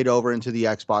translate over into the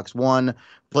Xbox One.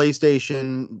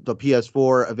 PlayStation, the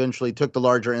PS4 eventually took the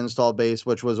larger install base,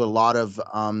 which was a lot of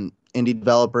indie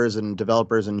developers and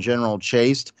developers in general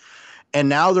chased. And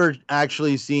now they're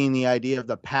actually seeing the idea of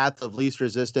the path of least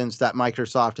resistance that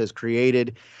Microsoft has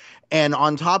created. And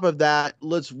on top of that,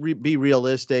 let's be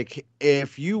realistic.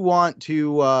 If you want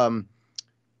to,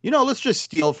 let's just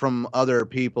steal from other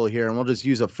people here, and we'll just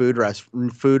use a food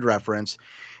reference.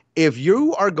 If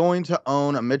you are going to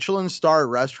own a Michelin star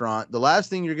restaurant, the last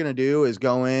thing you're going to do is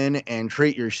go in and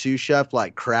treat your sous chef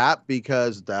like crap,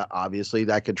 because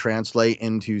that could translate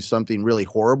into something really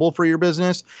horrible for your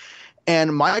business.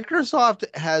 And Microsoft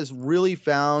has really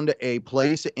found a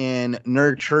place in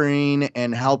nurturing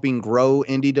and helping grow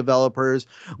indie developers,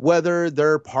 whether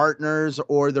they're partners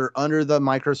or they're under the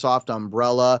Microsoft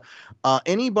umbrella.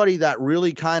 Anybody that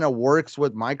really kind of works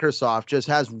with Microsoft just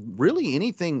has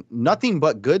really nothing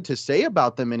but good to say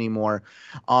about them anymore,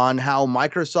 on how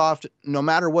Microsoft, no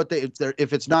matter what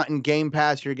if it's not in Game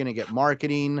Pass, you're going to get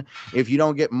marketing. If you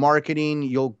don't get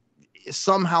marketing,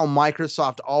 somehow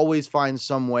Microsoft always finds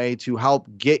some way to help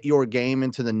get your game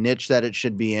into the niche that it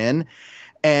should be in.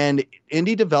 And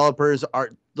indie developers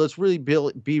let's really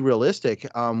be realistic.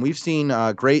 We've seen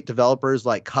great developers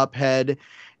like Cuphead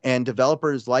and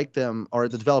developers like them, or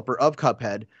the developer of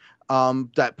Cuphead,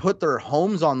 that put their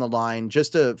homes on the line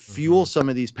just to fuel some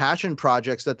of these passion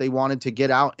projects that they wanted to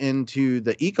get out into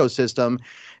the ecosystem.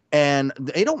 And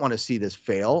they don't want to see this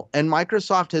fail. And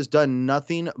Microsoft has done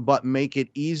nothing but make it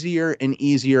easier and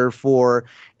easier for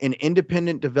an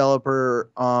independent developer,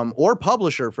 or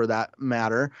publisher for that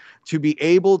matter, to be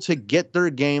able to get their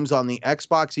games on the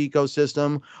Xbox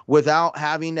ecosystem without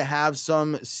having to have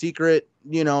some secret,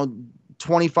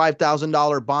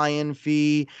 $25,000 buy-in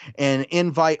fee and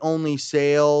invite-only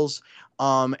sales.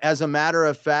 As a matter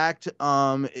of fact,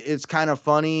 it's kind of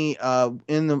funny,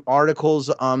 in the articles,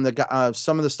 some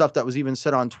of the stuff that was even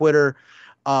said on Twitter,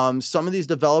 some of these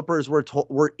developers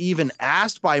were even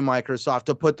asked by Microsoft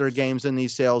to put their games in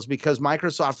these sales because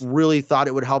Microsoft really thought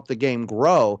it would help the game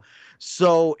grow.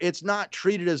 So it's not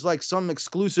treated as like some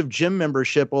exclusive gym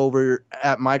membership over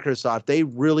at Microsoft. They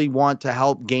really want to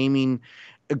help gaming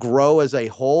grow as a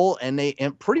whole, and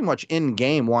pretty much in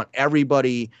game want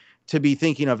everybody to be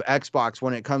thinking of Xbox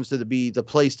when it comes to the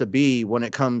place to be when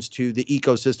it comes to the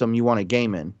ecosystem you want to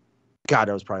game in. God,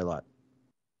 that was probably a lot.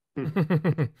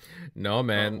 No,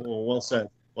 man. Well said.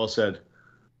 Well said.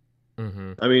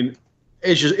 Mm-hmm. I mean,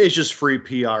 it's just free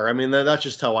PR. I mean, that's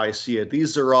just how I see it.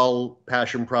 These are all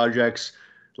passion projects.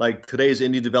 Like today's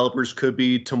indie developers could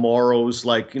be tomorrow's,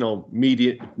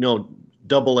 media,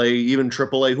 AA, even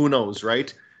AAA. Who knows,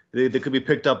 right? They could be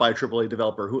picked up by a AAA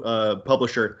developer,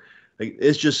 publisher.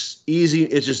 It's just easy.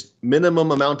 It's just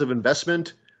minimum amount of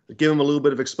investment. Give them a little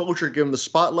bit of exposure, give them the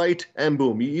spotlight, and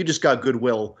boom, you just got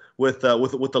goodwill with the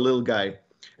little guy,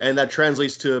 and that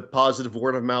translates to positive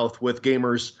word of mouth with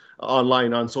gamers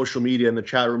online on social media in the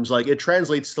chat rooms. It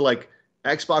translates to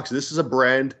Xbox. This is a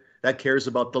brand that cares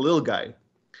about the little guy,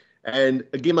 and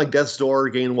a game like Death's Door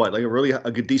gained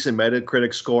a good decent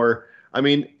Metacritic score. I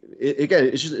mean,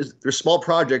 they're small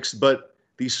projects, but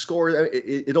these scores,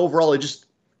 it overall,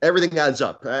 everything adds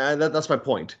up. And that's my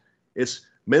point. It's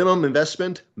minimum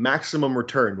investment, maximum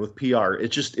return with PR.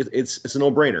 It's a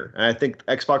no-brainer. And I think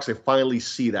Xbox, they finally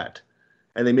see that.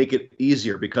 And they make it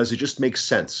easier because it just makes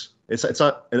sense. It's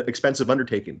not an expensive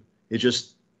undertaking. It's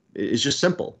just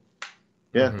simple.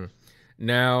 Yeah. Mm-hmm.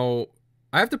 Now,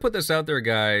 I have to put this out there,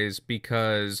 guys,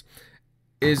 because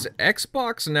is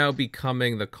Xbox now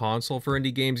becoming the console for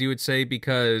indie games, you would say?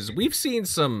 Because we've seen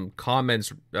some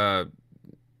comments, the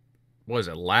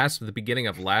beginning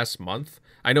of last month?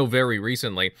 I know very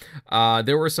recently,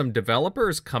 there were some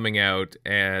developers coming out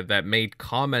that made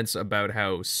comments about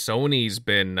how Sony's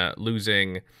been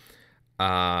losing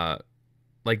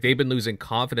like they've been losing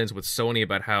confidence with Sony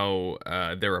about how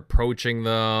they're approaching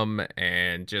them,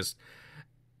 and just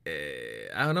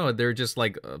I don't know, they're just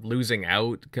like losing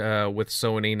out with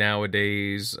Sony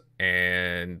nowadays,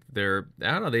 and I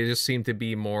don't know, they just seem to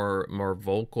be more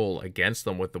vocal against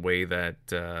them with the way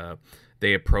that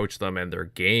they approach them and their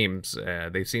games.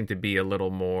 They seem to be a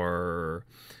little more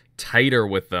tighter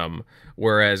with them,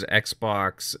 whereas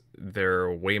Xbox,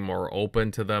 they're way more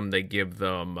open to them. They give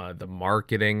them the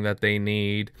marketing that they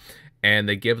need, and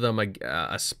they give them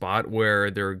a spot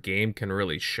where their game can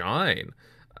really shine.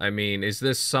 I mean, is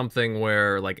this something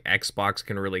where like Xbox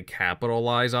can really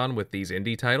capitalize on with these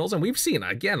indie titles? And we've seen,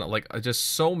 again, like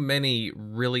just so many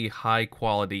really high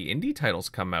quality indie titles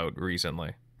come out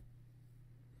recently.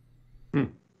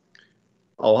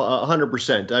 Oh,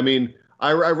 100%. I mean,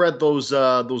 I read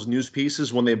those news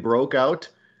pieces when they broke out.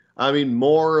 I mean,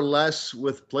 more or less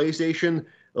with PlayStation,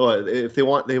 if they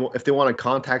want to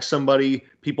contact somebody,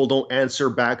 people don't answer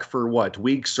back for what,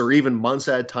 weeks or even months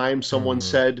at a time. Someone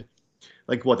said,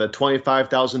 like, what, that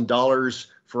 $25,000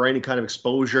 for any kind of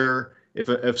exposure. If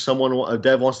a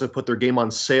dev wants to put their game on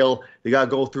sale, they gotta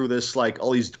go through this, like,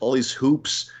 all these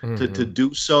hoops to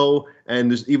do so,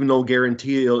 and there's even no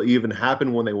guarantee it'll even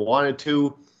happen when they want it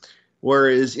to.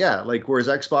 Whereas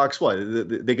Xbox,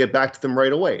 what, they get back to them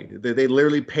right away. They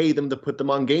literally pay them to put them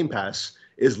on Game Pass.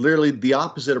 Is literally the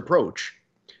opposite approach.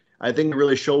 I think it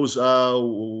really shows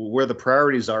where the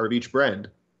priorities are of each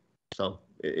brand. So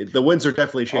the winds are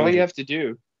definitely changing. All you have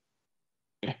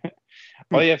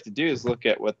to do is look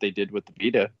at what they did with the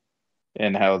Vita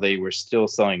and how they were still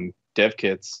selling dev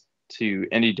kits to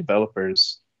indie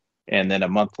developers, and then a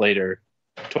month later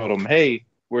told them, hey,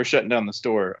 we're shutting down the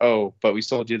store. Oh, but we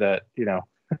sold you that,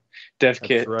 dev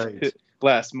kit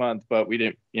last month, but we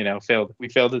didn't, we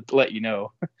failed to let you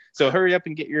know. So hurry up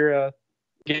and get your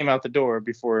game out the door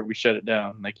before we shut it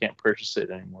down and they can't purchase it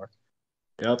anymore.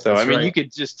 Yep, so, I mean, you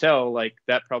could just tell, like,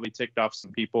 that probably ticked off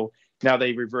some people. Now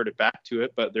they reverted back to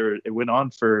it, but it went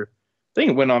on for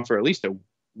at least a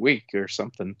week or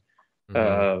something.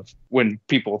 When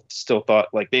people still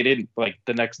thought, like, they didn't, like,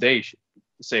 the next day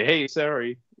say, hey,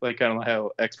 sorry, like, I don't know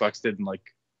how Xbox did, like,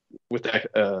 with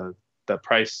the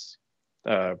price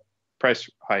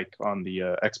hike on the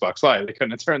Xbox Live. They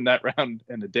couldn't have turned that around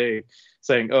in a day,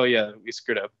 saying, oh yeah, we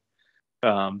screwed up.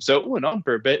 So it went on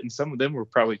for a bit, and some of them were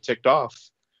probably ticked off,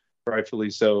 rightfully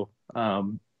so.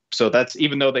 So that's,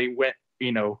 even though they went,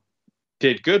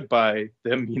 did good by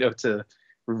them, to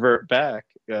revert back,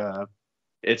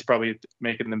 it's probably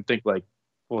making them think, like,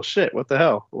 well, shit, what the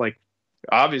hell? Like,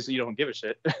 obviously you don't give a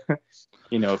shit,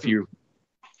 if you,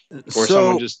 or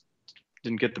someone just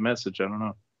didn't get the message. I don't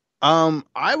know.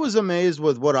 I was amazed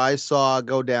with what I saw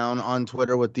go down on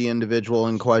Twitter with the individual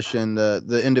in question,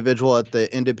 the individual at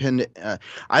the independent.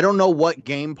 I don't know what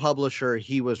game publisher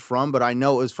he was from, but I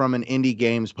know it was from an indie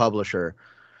games publisher.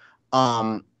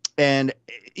 And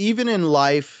even in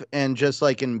life and just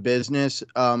like in business,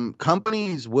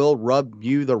 companies will rub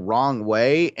you the wrong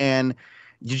way, and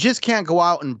you just can't go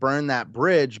out and burn that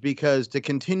bridge, because to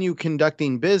continue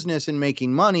conducting business and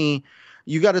making money,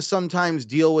 you got to sometimes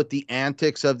deal with the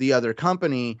antics of the other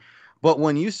company. But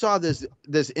when you saw this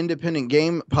independent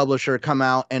game publisher come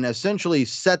out and essentially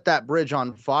set that bridge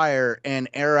on fire and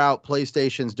air out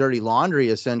PlayStation's dirty laundry,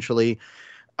 essentially,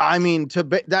 I mean,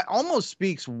 that almost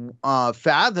speaks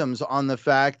fathoms on the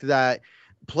fact that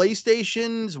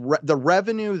PlayStation's the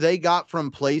revenue they got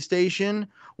from PlayStation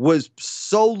was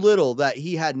so little that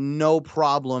he had no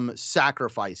problem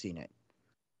sacrificing it,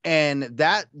 and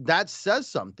that says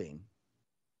something.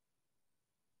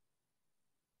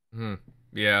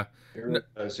 Yeah.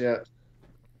 Yeah.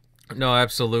 No,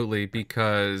 absolutely,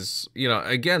 because,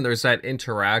 again, there's that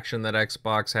interaction that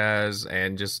Xbox has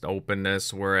and just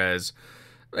openness, whereas,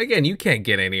 again, you can't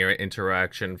get any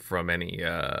interaction from any,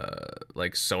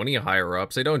 like, Sony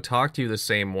higher-ups. They don't talk to you the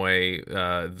same way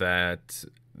that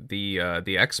the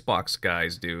Xbox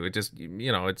guys do. It just,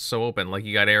 it's so open. Like,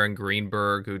 you got Aaron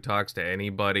Greenberg, who talks to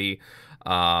anybody.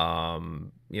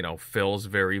 Phil's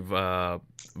very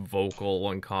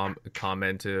vocal and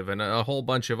commentive, and a whole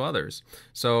bunch of others.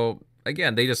 So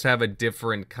again, they just have a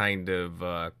different kind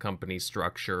of company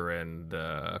structure and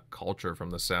culture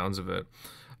from the sounds of it.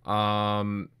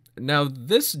 Now,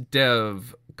 this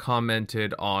dev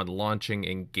commented on launching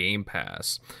in Game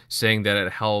Pass, saying that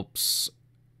it helps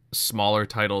smaller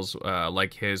titles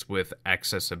like his with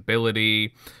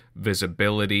accessibility,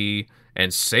 visibility,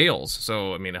 and sales.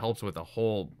 So, I mean, it helps with a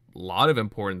whole lot of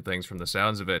important things from the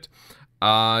sounds of it.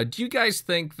 Do you guys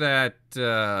think that,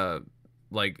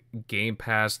 like, Game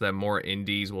Pass, that more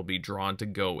indies will be drawn to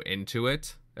go into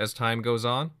it as time goes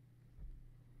on?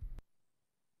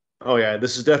 Oh yeah,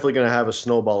 this is definitely going to have a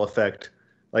snowball effect.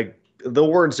 Like the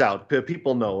word's out,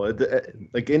 people know.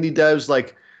 Like indie devs,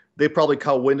 like they probably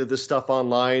caught wind of this stuff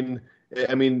online.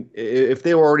 I mean, if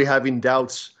they were already having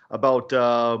doubts about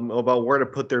where to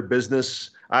put their business,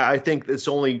 I think it's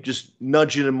only just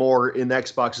nudging them more in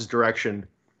Xbox's direction.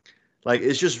 Like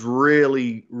it's just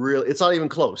really, really, it's not even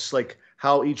close. Like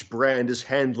how each brand is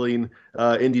handling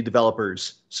indie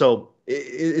developers. So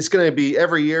it's going to be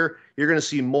every year you're going to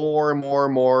see more and more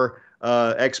and more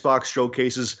Xbox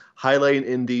showcases highlighting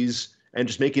indies and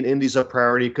just making indies a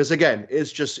priority. Because again,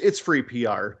 it's free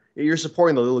PR. You're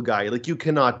supporting the little guy. Like you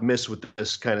cannot miss with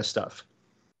this kind of stuff.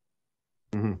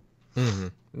 Mm-hmm. Mm-hmm.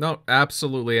 No,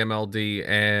 absolutely, MLD.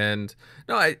 And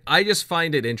no, I just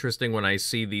find it interesting when I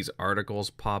see these articles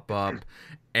pop up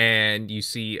and you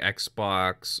see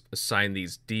Xbox sign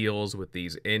these deals with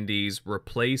these indies.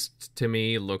 Replaced, to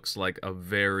me, looks like a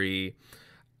very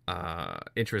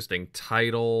interesting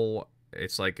title.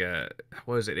 It's like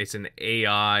what is it? It's an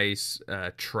AI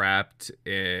trapped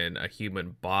in a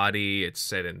human body. It's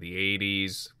set in the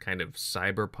 80s, kind of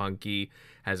cyberpunky,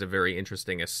 has a very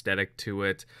interesting aesthetic to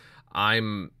it.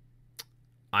 I'm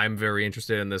very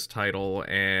interested in this title,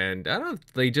 and I don't know,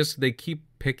 they keep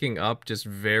picking up just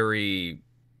very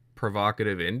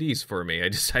provocative indies for me.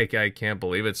 I can't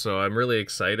believe it. So I'm really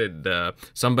excited.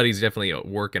 Somebody's definitely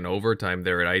working overtime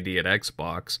there at ID at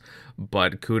Xbox,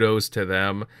 but kudos to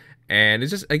them. And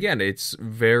it's just, again, it's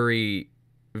very,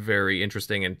 very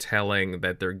interesting and telling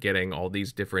that they're getting all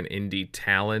these different indie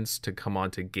talents to come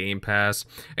onto Game Pass.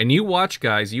 And you watch,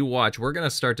 guys, we're going to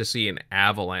start to see an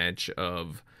avalanche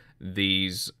of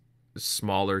these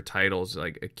smaller titles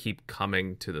like keep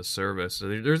coming to the service. So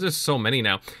there's just so many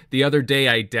now. The other day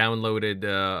I downloaded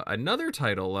another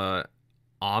title,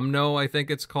 Omno, I think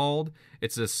it's called.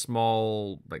 It's a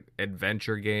small like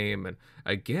adventure game, and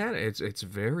again, it's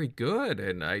very good,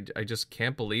 and I just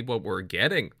can't believe what we're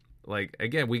getting. Like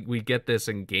again, we get this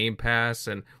in Game Pass,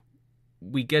 and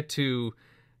we get to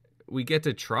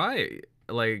try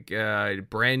like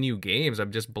brand new games.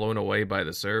 I'm just blown away by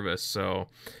the service. So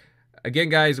again,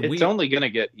 guys, it's only gonna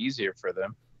get easier for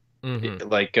them. Mm-hmm.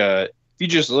 Like if you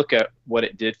just look at what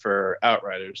it did for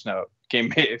Outriders, now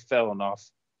game may have fallen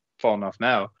off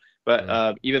now,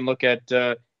 but even look at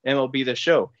MLB The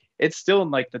Show. It's still in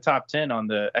like the top 10 on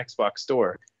the Xbox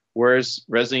store, whereas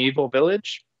Resident Evil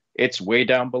Village, it's way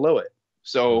down below it.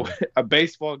 So a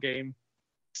baseball game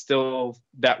still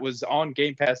that was on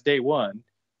Game Pass day one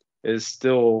is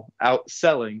still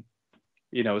outselling,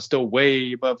 still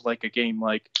way above like a game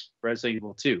like Resident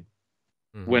Evil 2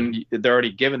 when they're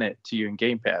already giving it to you in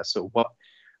Game Pass. So what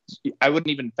I wouldn't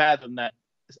even fathom that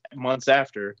months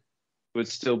after would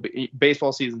still be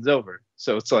baseball season's over.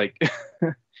 So it's like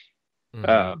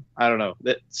I don't know.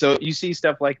 So you see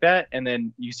stuff like that, and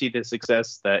then you see the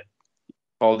success that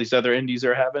all these other indies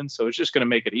are having. So it's just going to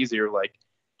make it easier. Like,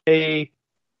 hey,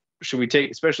 should we take,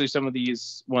 especially some of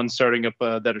these ones starting up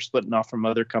that are splitting off from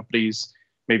other companies,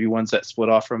 maybe ones that split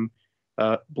off from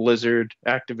Blizzard,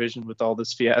 Activision with all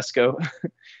this fiasco,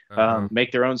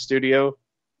 make their own studio.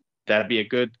 That'd be a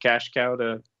good cash cow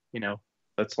to,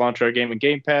 let's launch our game in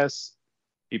Game Pass.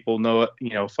 People know,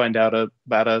 find out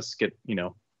about us, get,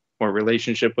 more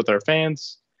relationship with our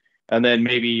fans. And then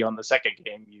maybe on the second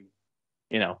game, you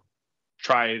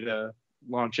try to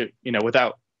launch it,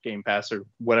 without Game Pass or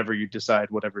whatever you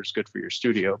decide, whatever's good for your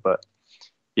studio. But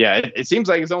yeah, it seems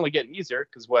like it's only getting easier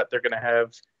because they're going to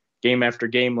have game after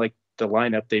game, like the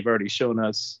lineup they've already shown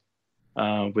us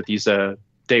with these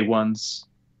day ones,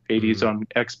 Hades on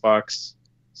Xbox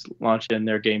launched in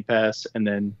their Game Pass, and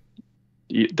then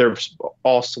they're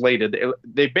all slated.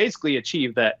 They basically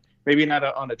achieved that, maybe not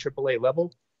on a AAA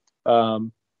level,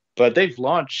 but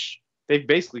they've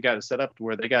basically got it set up to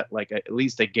where they got like at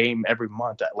least a game every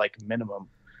month at like minimum.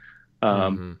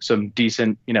 Some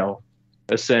decent,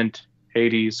 Ascent,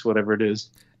 Hades, whatever it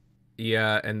is.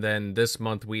 Yeah, and then this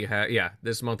month we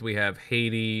have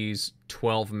Hades,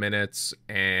 12 Minutes,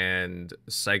 and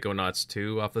Psychonauts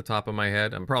 2 off the top of my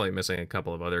head. I'm probably missing a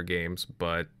couple of other games,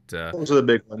 but those are the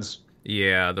big ones.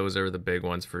 Yeah, those are the big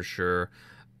ones for sure.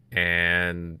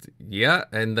 And yeah,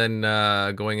 and then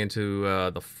going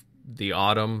into the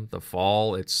autumn, the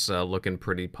fall, it's looking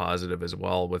pretty positive as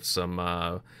well, with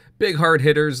some big hard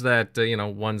hitters that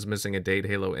one's missing a date,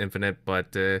 Halo Infinite,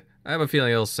 but I have a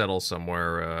feeling it'll settle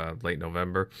somewhere late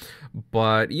November.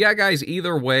 But yeah, guys,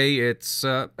 either way, it's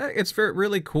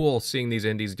really cool seeing these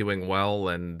indies doing well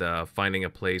and finding a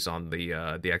place on the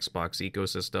Xbox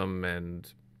ecosystem.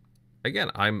 And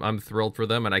again, I'm thrilled for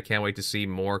them, and I can't wait to see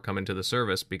more come into the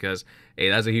service because, hey,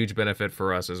 that's a huge benefit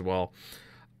for us as well.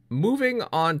 Moving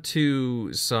on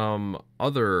to some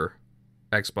other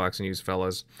Xbox news,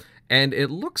 fellas. And it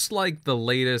looks like the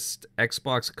latest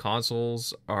Xbox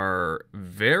consoles are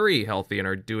very healthy and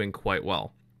are doing quite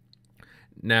well.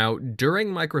 Now, during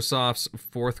Microsoft's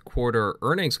fourth quarter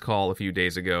earnings call a few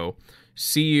days ago,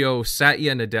 CEO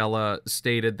Satya Nadella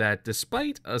stated that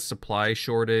despite a supply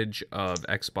shortage of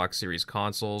Xbox Series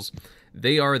consoles,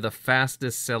 they are the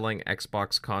fastest selling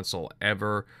Xbox console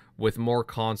ever, with more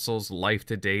consoles life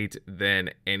to date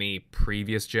than any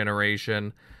previous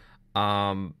generation.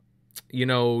 General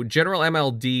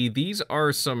MLD, these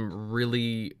are some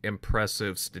really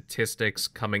impressive statistics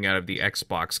coming out of the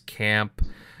Xbox camp.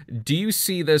 Do you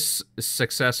see this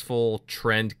successful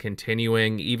trend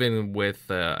continuing, even with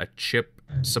a chip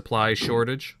supply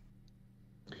shortage?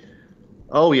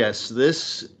 Oh yes,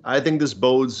 I think this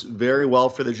bodes very well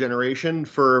for the generation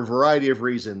for a variety of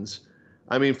reasons.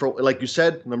 I mean, for like you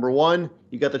said, number one,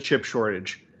 you got the chip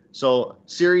shortage. So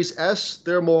Series S,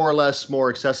 they're more or less more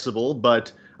accessible,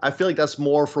 but I feel like that's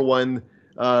more for when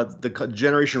the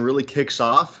generation really kicks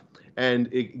off and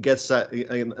it gets that,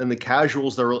 and the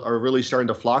casuals that are really starting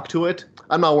to flock to it.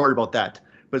 I'm not worried about that.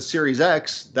 But Series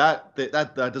X, that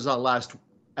does not last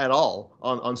at all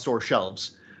on store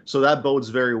shelves. So that bodes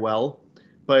very well.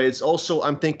 But it's also,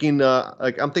 I'm thinking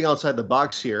outside the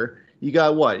box here. You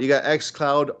got what? You got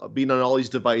xCloud being on all these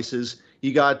devices.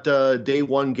 You got day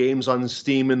one games on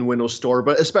Steam and Windows Store,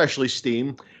 but especially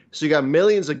Steam. So you got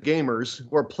millions of gamers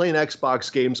who are playing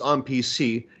Xbox games on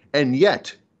PC, and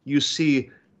yet you see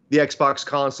the Xbox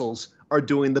consoles are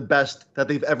doing the best that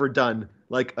they've ever done,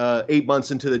 like 8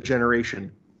 months into the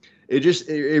generation.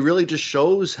 It really just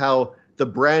shows how the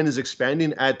brand is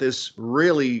expanding at this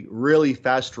really, really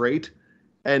fast rate.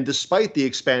 And despite the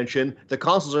expansion, the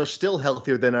consoles are still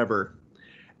healthier than ever.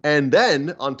 And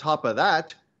then on top of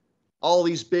that, all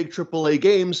these big AAA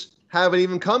games haven't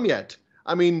even come yet.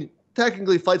 I mean,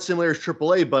 technically Flight Simulator is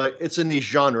AAA, but it's a niche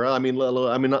genre. I'm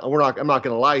not going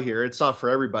to lie here. It's not for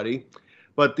everybody.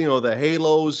 But, the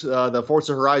Halos, the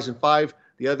Forza Horizon 5,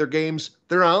 the other games,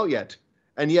 they're not out yet.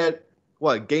 And yet,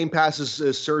 Game Pass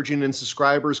is surging in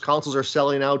subscribers. Consoles are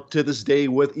selling out to this day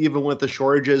even with the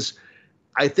shortages.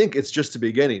 I think it's just the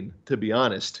beginning, to be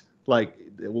honest. Like,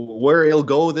 where it'll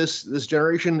go this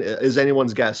generation is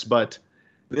anyone's guess, but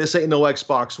this ain't no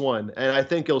Xbox One. And I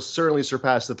think it'll certainly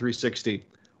surpass the 360,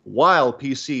 while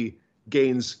PC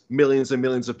gains millions and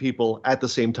millions of people at the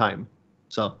same time.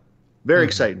 So, very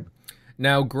exciting.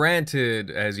 Now,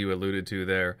 granted, as you alluded to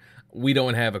there, we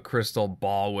don't have a crystal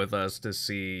ball with us to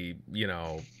see,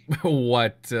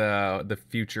 what the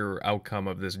future outcome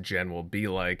of this gen will be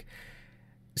like.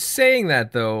 Saying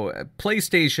that, though,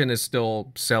 PlayStation is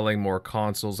still selling more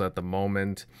consoles at the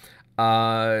moment.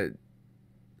 I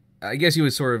guess you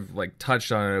would sort of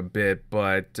touched on it a bit,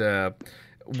 but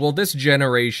will this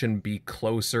generation be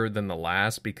closer than the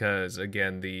last? Because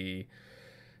again, the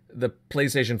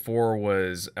PlayStation 4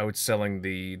 was outselling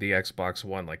the Xbox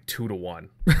One 2-1.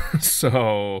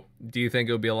 So, do you think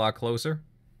it'll be a lot closer?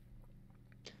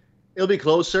 It'll be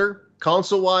closer.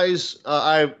 Console-wise,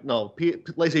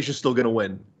 PlayStation's still going to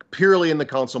win, purely in the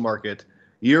console market.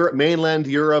 Mainland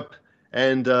Europe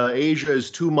and Asia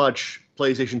is too much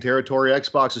PlayStation territory.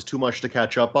 Xbox is too much to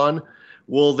catch up on.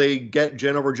 Will they get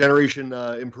gen-over-generation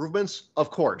improvements? Of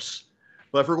course.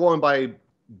 But if we're going by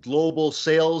global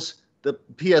sales, the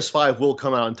PS5 will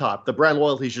come out on top. The brand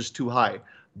loyalty is just too high.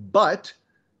 But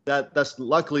that's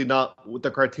luckily not with the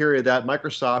criteria that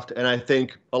Microsoft and I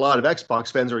think a lot of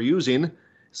Xbox fans are using.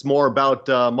 It's more about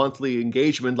monthly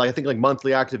engagement. I think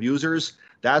monthly active users,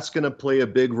 that's going to play a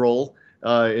big role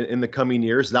in the coming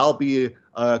years. That'll be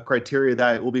a criteria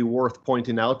that will be worth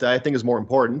pointing out that I think is more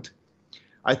important.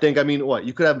 I think,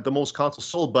 you could have the most consoles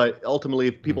sold, but ultimately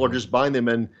if people are just buying them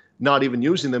and not even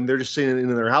using them, they're just sitting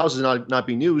in their houses not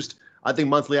being used. I think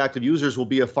monthly active users will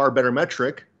be a far better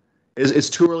metric. It's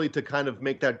too early to kind of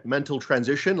make that mental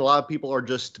transition. A lot of people are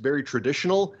just very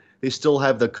traditional. They still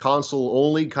have the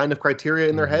console-only kind of criteria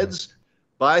in their heads.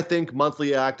 But I think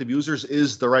monthly active users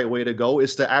is the right way to go,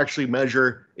 is to actually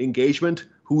measure engagement,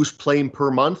 who's playing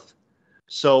per month.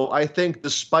 So I think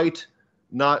despite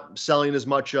not selling as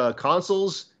much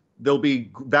consoles, there'll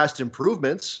be vast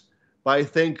improvements. But I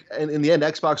think in the end,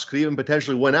 Xbox could even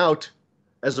potentially win out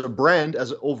as a brand,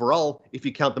 as overall, if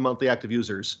you count the monthly active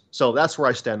users. So that's where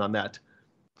I stand on that.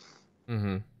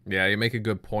 Mm-hmm. Yeah, you make a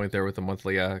good point there with the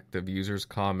monthly active users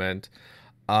comment.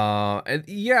 And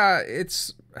yeah,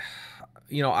 it's,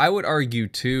 I would argue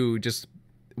too, just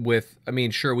with,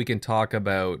 sure, we can talk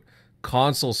about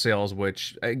console sales,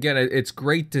 which again, it's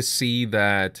great to see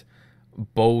that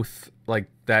both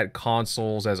that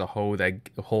consoles as a whole,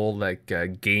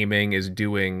 gaming is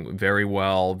doing very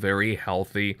well, very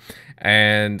healthy,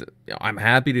 and I'm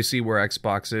happy to see where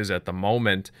Xbox is at the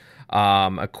moment.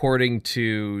 According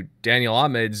to Daniel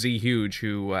Ahmed, Z Huge,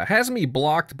 who has me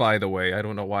blocked, by the way. I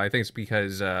don't know why. I think it's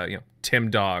because, Tim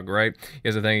Dog, right? He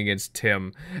has a thing against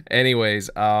Tim. Anyways,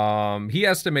 he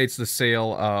estimates the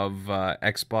sale of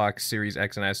Xbox Series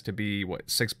X and S to be,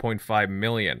 6.5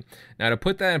 million. Now, to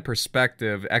put that in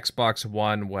perspective, Xbox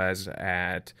One was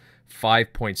at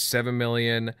 5.7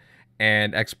 million,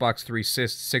 and Xbox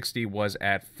 360 was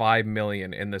at 5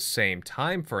 million in the same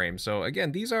time frame. So,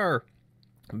 again, these are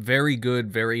very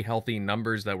good, very healthy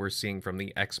numbers that we're seeing from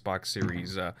the Xbox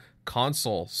Series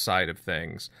console side of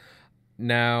things.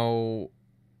 Now,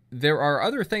 there are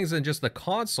other things than just the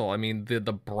console. I mean, the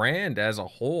brand as a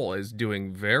whole is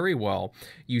doing very well.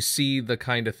 You see the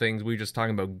kind of things we were just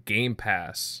talking about, Game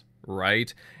Pass,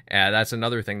 right? That's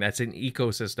another thing. That's an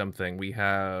ecosystem thing. We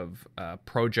have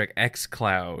Project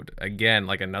xCloud, again,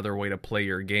 like another way to play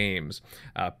your games.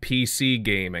 PC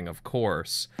gaming, of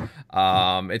course.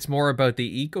 It's more about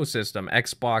the ecosystem,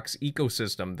 Xbox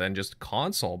ecosystem, than just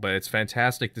console, but it's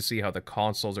fantastic to see how the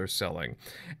consoles are selling.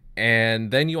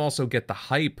 And then you also get the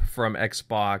hype from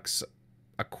Xbox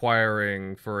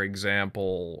acquiring, for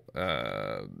example,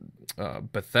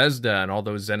 Bethesda and all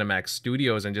those ZeniMax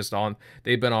studios, and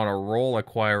they've been on a roll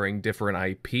acquiring different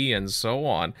IP and so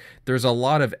on. There's a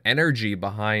lot of energy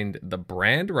behind the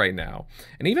brand right now.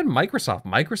 And even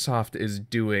Microsoft is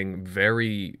doing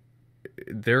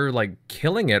they're like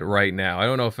killing it right now. I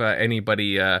don't know if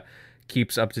anybody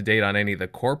keeps up to date on any of the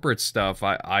corporate stuff.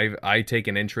 I take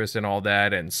an interest in all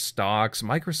that and stocks.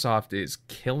 Microsoft is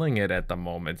killing it at the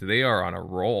moment. They are on a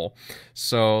roll.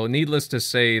 So needless to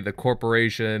say, the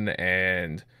corporation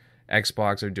and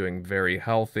Xbox are doing very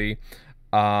healthy.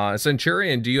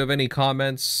 Centurion, do you have any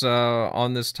comments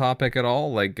on this topic at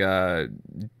all? Like, are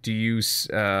you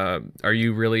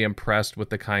really impressed with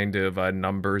the kind of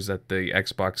numbers that the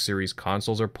Xbox Series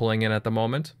consoles are pulling in at the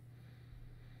moment?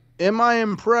 Am I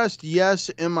impressed?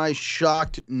 Yes. Am I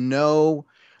shocked? No.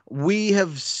 We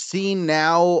have seen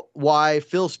now why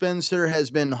Phil Spencer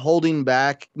has been holding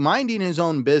back, minding his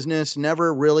own business,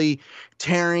 never really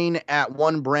tearing at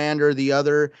one brand or the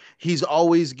other. He's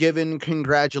always given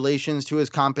congratulations to his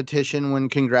competition when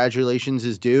congratulations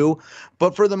is due.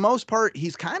 But for the most part,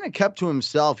 he's kind of kept to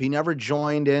himself. He never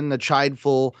joined in the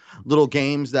chideful little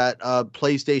games that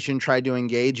PlayStation tried to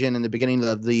engage in the beginning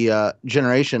of the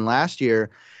generation last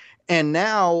year. And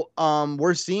now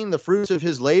we're seeing the fruits of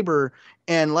his labor.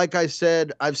 And like I've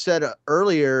said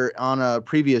earlier on a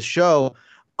previous show,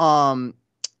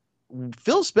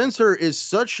 Phil Spencer is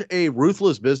such a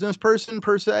ruthless business person,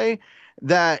 per se,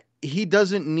 that he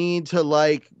doesn't need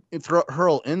to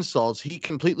hurl insults. He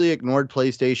completely ignored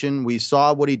PlayStation. We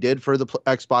saw what he did for the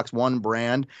Xbox One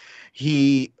brand.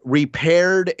 He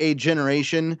repaired a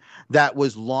generation that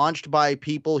was launched by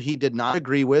people he did not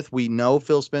agree with. We know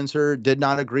Phil Spencer did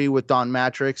not agree with Don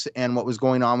Matrix and what was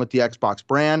going on with the Xbox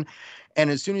brand. And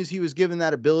as soon as he was given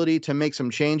that ability to make some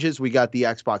changes, we got the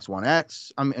Xbox One the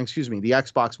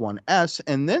Xbox One S,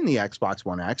 and then the Xbox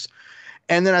One X.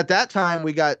 And then at that time,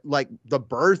 we got the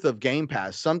birth of Game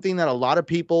Pass, something that a lot of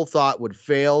people thought would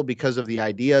fail because of the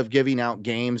idea of giving out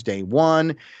games day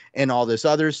one and all this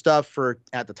other stuff for,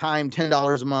 at the time,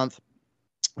 $10 a month,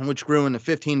 which grew into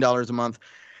 $15 a month.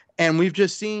 And we've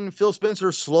just seen Phil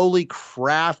Spencer slowly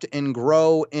craft and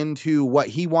grow into what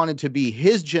he wanted to be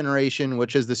his generation,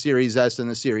 which is the Series S and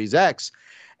the Series X.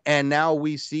 And now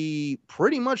we see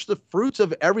pretty much the fruits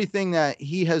of everything that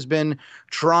he has been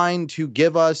trying to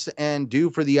give us and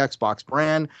do for the Xbox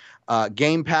brand.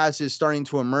 Game Pass is starting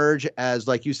to emerge as,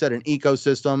 like you said, an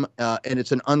ecosystem, and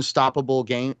it's an unstoppable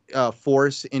game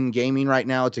force in gaming right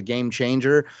now. It's a game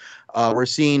changer. We're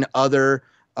seeing other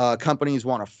companies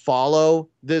want to follow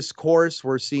this course.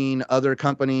 We're seeing other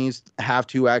companies have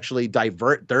to actually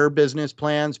divert their business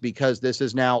plans because this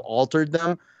has now altered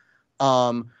them.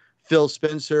 Phil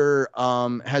Spencer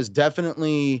has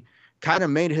definitely kind of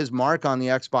made his mark on the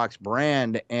Xbox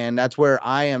brand, and that's where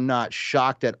I am not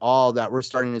shocked at all that we're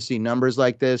starting to see numbers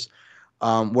like this.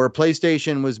 Where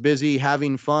PlayStation was busy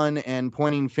having fun and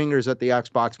pointing fingers at the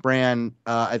Xbox brand,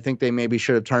 I think they maybe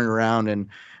should have turned around and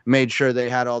made sure they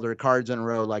had all their cards in a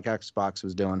row like Xbox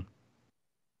was doing.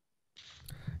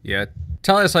 Yeah,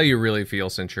 tell us how you really feel,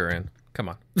 Centurion. Come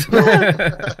on.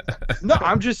 No,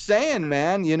 I'm just saying,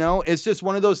 man, it's just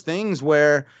one of those things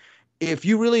where if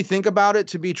you really think about it,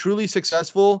 to be truly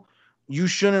successful, you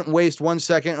shouldn't waste 1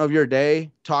 second of your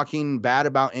day talking bad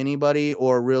about anybody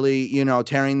or really,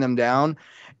 tearing them down.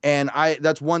 And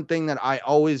that's one thing that I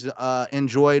always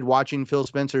enjoyed watching Phil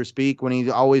Spencer speak, when he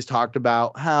always talked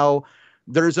about how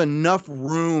there's enough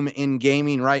room in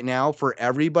gaming right now for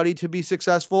everybody to be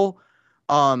successful.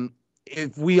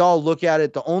 If we all look at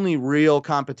it, the only real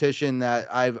competition that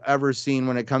I've ever seen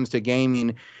when it comes to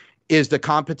gaming is the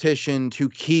competition to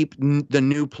keep the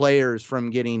new players from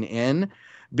getting in,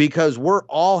 because we're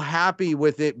all happy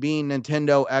with it being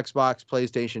Nintendo, Xbox,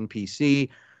 PlayStation, PC.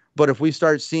 But if we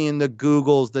start seeing the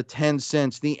Googles, the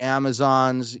Tencents, the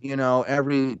Amazons,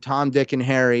 every Tom, Dick, and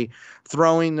Harry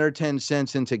throwing their 10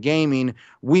 cents into gaming,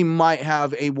 we might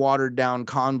have a watered down,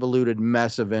 convoluted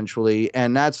mess eventually.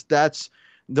 And that's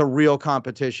the real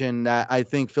competition that I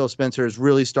think Phil Spencer is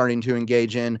really starting to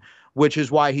engage in, which is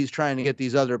why he's trying to get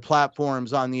these other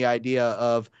platforms on the idea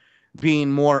of being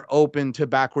more open to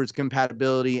backwards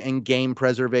compatibility and game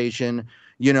preservation.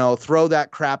 Throw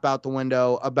that crap out the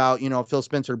window about, Phil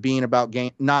Spencer being about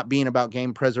not being about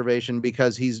game preservation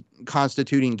because he's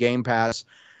constituting Game Pass.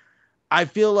 I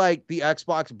feel like the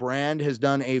Xbox brand has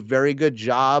done a very good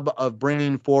job of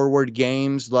bringing forward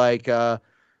games like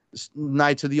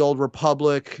Knights of the Old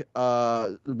Republic,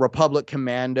 Republic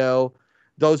Commando.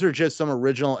 Those are just some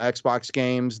original Xbox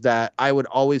games that I would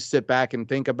always sit back and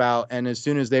think about. And as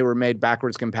soon as they were made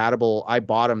backwards compatible, I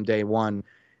bought them day one.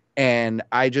 And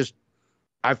I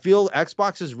feel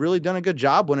Xbox has really done a good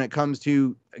job when it comes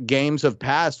to games of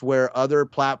past, where other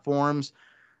platforms,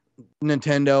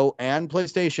 Nintendo and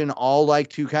PlayStation, all like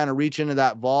to kind of reach into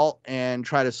that vault and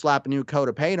try to slap a new coat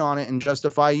of paint on it and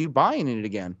justify you buying it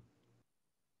again.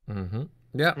 Mm-hmm.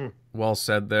 Yeah, well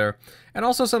said there. And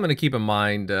also something to keep in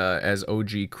mind, as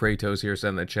OG Kratos here said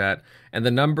in the chat, and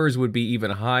the numbers would be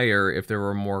even higher if there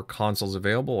were more consoles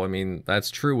available. I mean,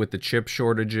 that's true with the chip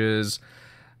shortages.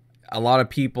 A lot of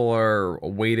people are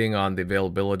waiting on the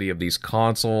availability of these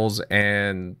consoles,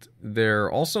 and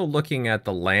they're also looking at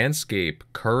the landscape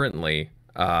currently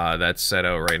that's set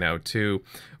out right now too,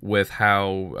 with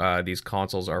how these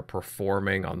consoles are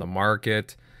performing on the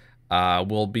market.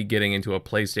 We'll be getting into a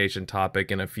PlayStation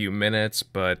topic in a few minutes,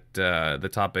 but the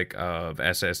topic of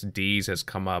SSDs has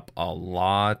come up a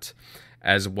lot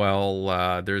as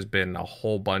well. There's been a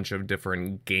whole bunch of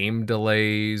different game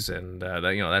delays, and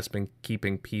that's been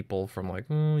keeping people from like,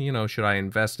 should I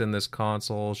invest in this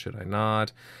console? Should I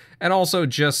not? And also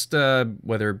just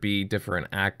whether it be different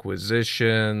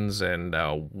acquisitions and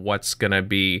what's going to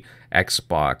be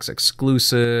Xbox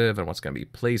exclusive and what's going to be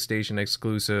PlayStation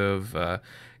exclusive.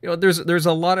 There's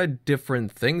a lot of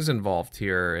different things involved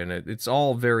here, and it's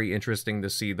all very interesting to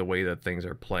see the way that things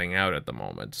are playing out at the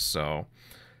moment. So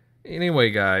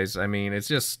anyway, guys, I mean, it's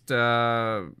just,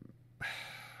 again,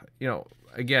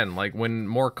 like when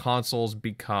more consoles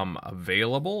become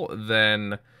available,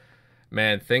 then,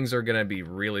 man, things are going to be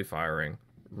really firing.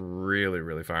 Really,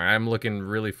 really firing. I'm looking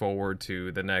really forward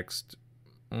to the next,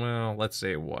 let's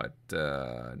say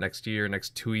next year,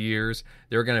 next 2 years,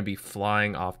 they're going to be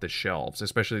flying off the shelves,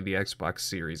 especially the Xbox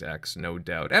Series X, no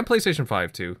doubt. And PlayStation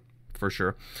 5 too, for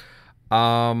sure.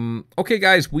 Okay,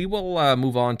 guys, we will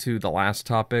move on to the last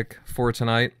topic for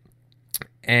tonight.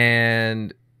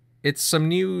 And it's some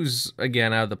news,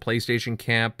 again, out of the PlayStation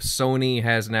camp. Sony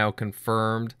has now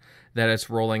confirmed that it's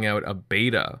rolling out a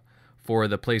beta for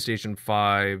the PlayStation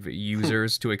 5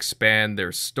 users to expand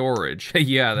their storage.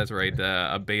 Yeah, that's right,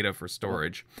 a beta for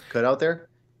storage. Cut out there?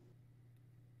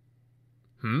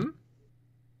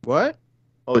 What?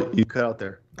 Oh, you cut out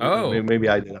there. Oh. Maybe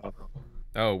I did. I don't know.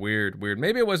 Oh, weird.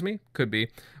 Maybe it was me. Could be.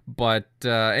 But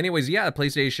anyways, yeah,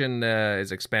 PlayStation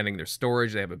is expanding their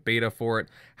storage. They have a beta for it.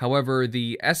 However,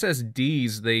 the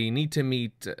SSDs, they need to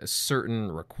meet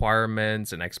certain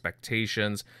requirements and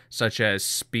expectations, such as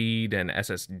speed and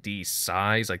SSD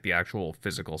size, like the actual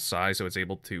physical size, so it's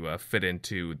able to fit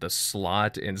into the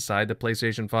slot inside the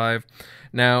PlayStation 5.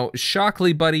 Now,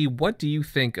 Shockley, buddy, what do you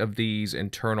think of these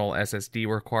internal SSD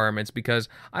requirements? Because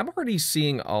I'm already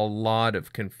seeing a lot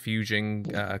of confusion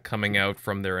coming out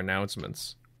from their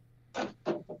announcements.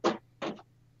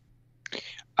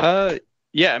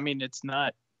 Yeah, I mean,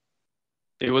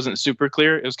 it wasn't super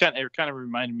clear. It kind of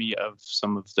reminded me of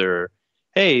some of their,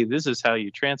 hey, this is how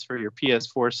you transfer your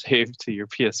PS4 save to your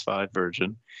PS5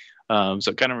 version. So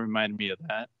it kind of reminded me of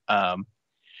that.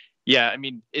 Yeah, I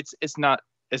mean, it's not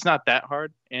that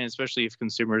hard, and especially if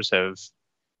consumers have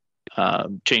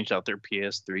changed out their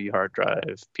PS3 hard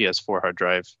drive, PS4 hard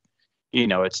drive,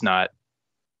 it's not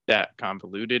that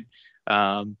convoluted.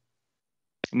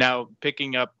 Now,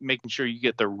 making sure you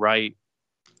get the right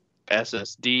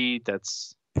SSD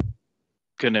that's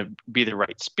going to be the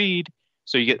right speed,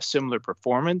 so you get similar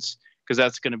performance, because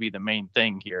that's going to be the main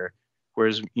thing here.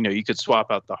 Whereas, you could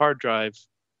swap out the hard drive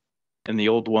and the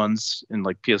old ones in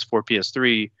like PS4,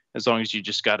 PS3, as long as you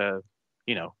just got a,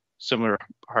 similar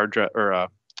hard drive or a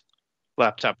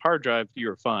laptop hard drive,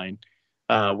 you're fine.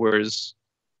 Whereas,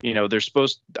 they're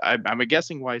I'm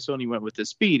guessing why Sony went with this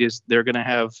speed is they're going to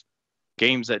have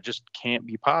games that just can't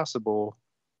be possible,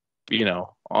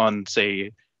 on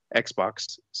say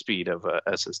Xbox speed of a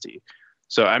SSD.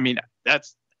 So, I mean, I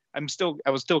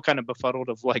was still kind of befuddled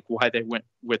of like why they went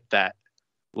with that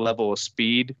level of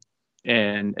speed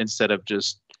and instead of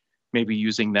just maybe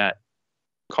using that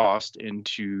cost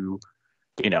into,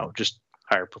 just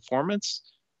higher performance,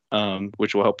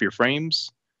 which will help your frames.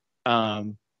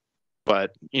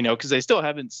 But, because they still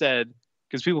haven't said,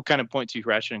 because people kind of point to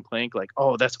Ratchet and Clank like,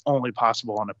 oh, that's only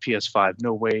possible on a PS5.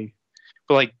 No way.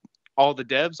 But like all the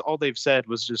devs, all they've said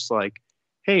was just like,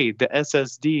 hey, the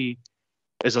SSD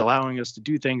is allowing us to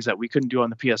do things that we couldn't do on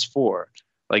the PS4.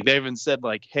 Like they haven't said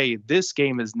like, hey, this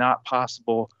game is not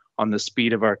possible on the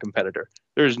speed of our competitor.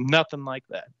 There's nothing like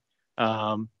that.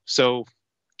 So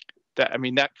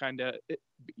that kind of,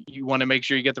 you want to make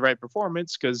sure you get the right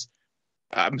performance because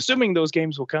I'm assuming those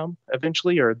games will come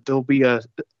eventually, or there'll be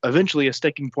eventually a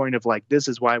sticking point of like, this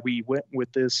is why we went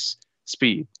with this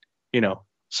speed,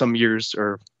 some years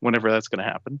or whenever that's going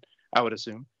to happen, I would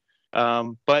assume.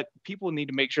 But people need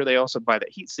to make sure they also buy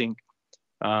that heatsink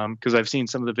because I've seen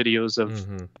some of the videos of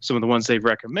some of the ones they've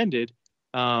recommended,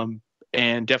 and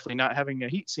definitely not having a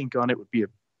heatsink on it would be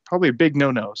probably a big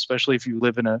no-no, especially if you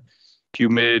live in a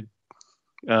humid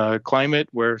climate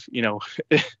where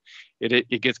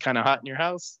it gets kind of hot in your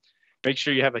house. Make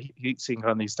sure you have a heatsink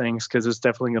on these things because it's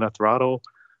definitely going to throttle.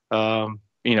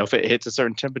 If it hits a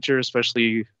certain temperature,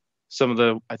 especially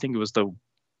I think it was the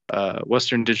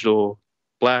Western Digital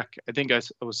Black. I think I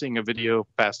was seeing a video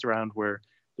passed around where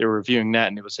they were reviewing that,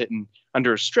 and it was hitting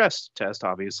under a stress test.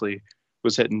 Obviously,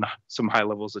 was hitting some high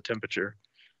levels of temperature.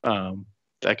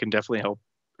 That can definitely help,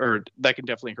 or that can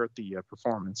definitely hurt the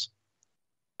performance.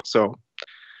 So,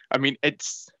 I mean,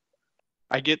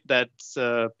 I get that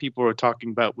people are talking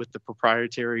about with the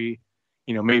proprietary,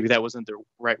 maybe that wasn't the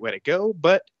right way to go.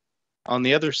 But on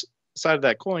the other side of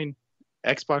that coin,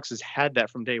 Xbox has had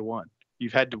that from day one.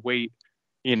 You've had to wait,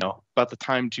 about the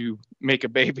time to make a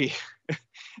baby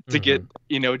to get,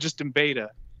 just in beta.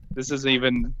 This isn't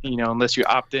even, unless you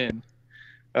opt in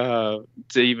to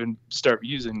even start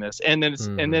using this. And then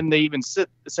and then they even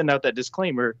send out that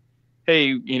disclaimer,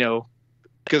 hey,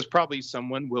 because probably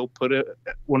someone will put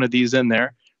one of these in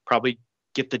there, probably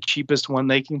get the cheapest one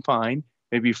they can find,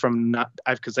 maybe from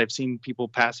because I've seen people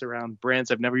pass around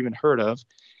brands I've never even heard of.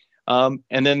 And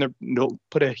then they'll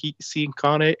put a heat sink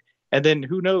on it. And then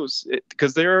who knows,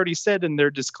 because they already said in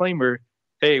their disclaimer,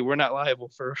 hey, we're not liable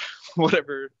for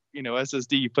whatever,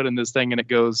 SSD you put in this thing and it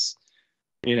goes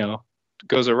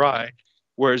awry.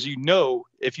 Whereas,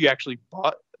 if you actually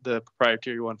bought the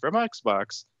proprietary one from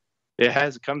Xbox,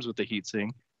 it comes with the heatsink.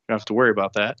 You don't have to worry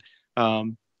about that.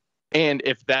 And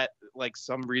if that, like,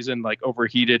 some reason, like,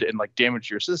 overheated and, like, damaged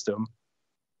your system,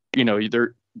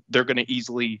 they're going to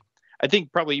easily, I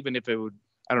think probably even if it would,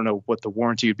 I don't know what the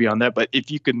warranty would be on that, but if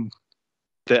you can,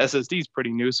 the SSD is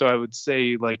pretty new. So I would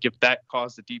say, like, if that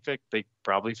caused a defect, they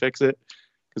probably fix it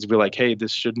because it'd be like, hey,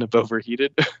 this shouldn't have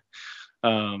overheated.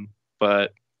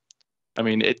 But I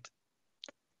mean,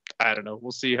 I don't know.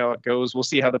 We'll see how it goes. We'll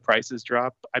see how the prices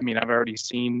drop. I mean, I've already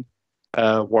seen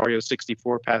Wario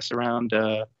 64 pass around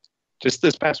just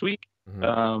this past week.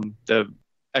 The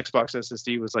Xbox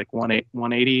SSD was like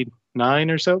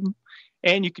 189 or something.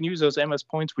 And you can use those MS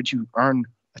points, which you earn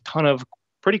a ton of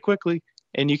pretty quickly.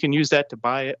 And you can use that to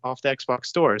buy it off the Xbox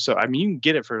store. So, I mean, you can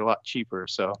get it for a lot cheaper.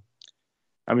 So,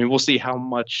 I mean, we'll see how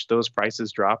much those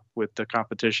prices drop with the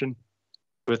competition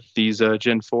with these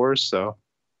Gen 4s. So,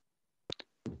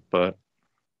 but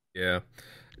yeah,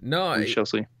 no, we shall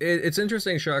see. It's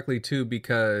interesting, Shockley, too,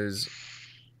 because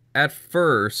at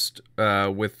first,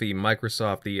 with the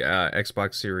Microsoft, the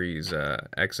Xbox Series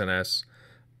X and S,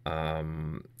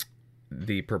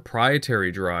 the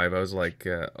proprietary drive, I was like,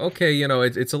 okay,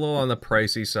 it's a little on the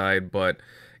pricey side, but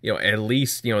at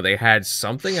least they had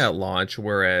something at launch.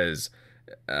 Whereas,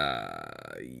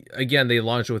 again, they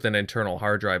launched with an internal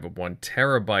hard drive of 1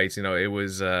 terabyte. It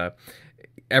was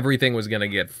everything was gonna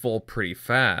get full pretty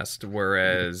fast.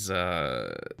 Whereas,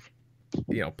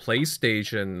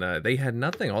 PlayStation, they had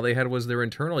nothing. All they had was their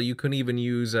internal. You couldn't even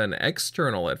use an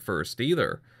external at first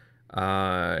either.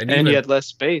 And you had less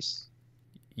space.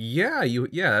 Yeah,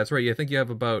 that's right. I think you have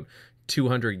about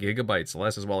 200 gigabytes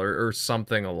less as well, or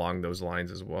something along those lines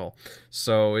as well.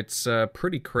 So it's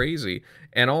pretty crazy.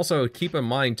 And also keep in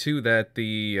mind too that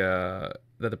the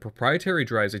the proprietary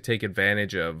drives, they take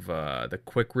advantage of the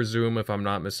quick resume, if I'm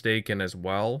not mistaken, as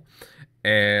well,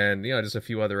 and just a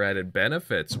few other added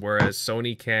benefits. Whereas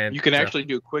Sony can't. You can actually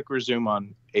do quick resume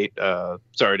on 8.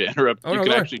 Sorry to interrupt. Oh, you no,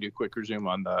 can go actually do quick resume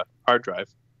on the hard drive.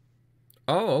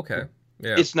 Oh, okay.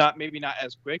 Yeah. It's maybe not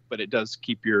as quick, but it does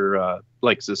keep your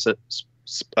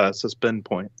suspend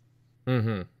point.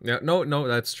 Mm-hmm. Yeah. No,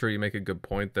 that's true. You make a good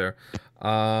point there.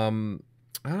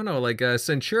 I don't know, like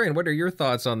Centurion, what are your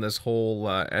thoughts on this whole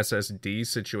SSD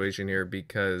situation here?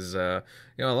 Because a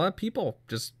lot of people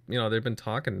just they've been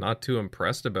talking not too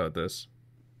impressed about this.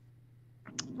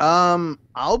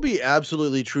 I'll be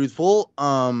absolutely truthful.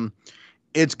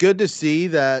 It's good to see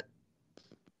that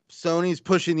Sony's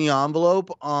pushing the envelope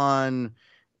on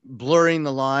blurring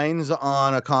the lines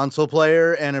on a console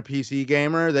player and a PC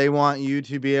gamer. They want you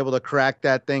to be able to crack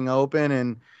that thing open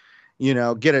and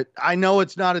get it. I know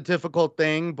it's not a difficult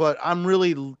thing, but I'm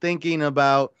really thinking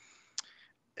about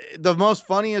the most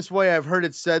funniest way I've heard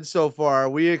it said so far. Are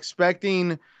we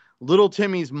expecting little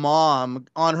Timmy's mom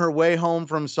on her way home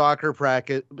from soccer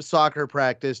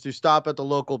practice to stop at the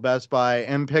local Best Buy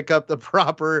and pick up the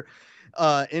proper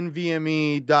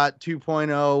NVMe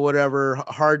 .2.0 whatever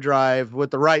hard drive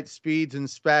with the right speeds and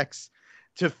specs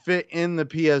to fit in the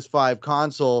PS5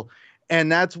 console?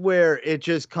 And that's where it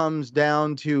just comes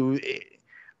down to,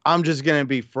 I'm just going to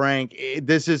be frank,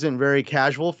 this isn't very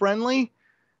casual friendly.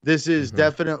 This is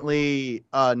definitely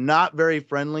not very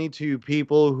friendly to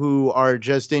people who are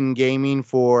just in gaming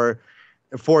for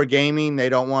gaming. They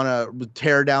don't want to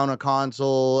tear down a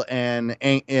console and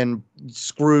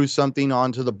screw something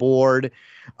onto the board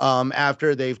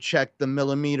after they've checked the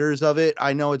millimeters of it.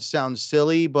 I know it sounds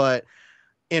silly, but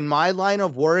in my line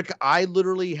of work, I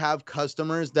literally have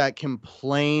customers that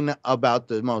complain about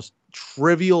the most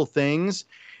trivial things.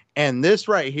 And this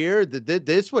right here,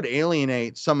 this would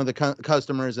alienate some of the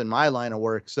customers in my line of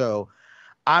work. So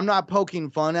I'm not poking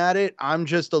fun at it. I'm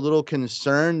just a little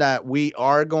concerned that we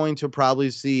are going to probably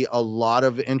see a lot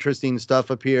of interesting stuff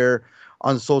appear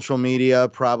on social media,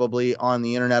 probably on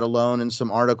the internet alone, and some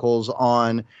articles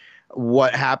on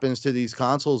what happens to these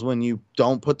consoles when you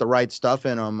don't put the right stuff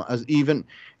in them. Even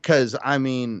because,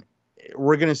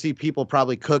 we're going to see people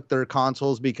probably cook their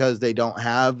consoles because they don't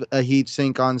have a heat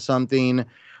sink on something.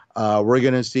 We're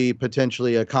going to see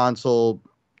potentially a console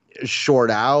short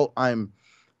out. I'm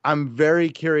very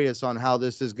curious on how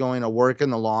this is going to work in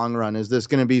the long run. Is this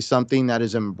going to be something that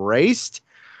is embraced,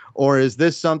 or is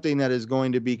this something that is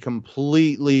going to be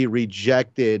completely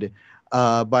rejected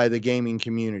by the gaming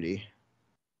community?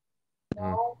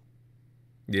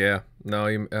 Yeah,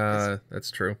 no,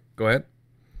 that's true. Go ahead.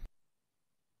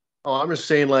 Oh, I'm just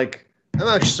saying, I'm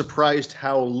actually surprised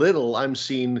how little I'm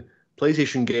seeing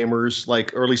PlayStation gamers,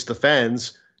 or at least the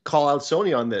fans, call out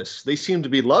Sony on this. They seem to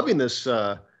be loving this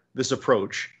this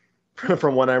approach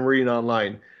from what I'm reading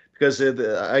online. Because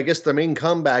I guess the main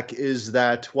comeback is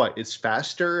that, it's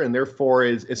faster, and therefore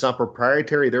it's not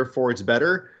proprietary, therefore it's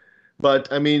better. But,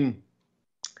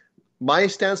 my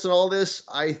stance on all this,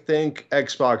 I think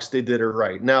Xbox, they did it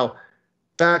right. Now,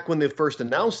 back when they first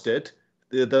announced it,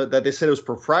 that they said it was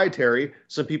proprietary,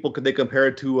 some people they compare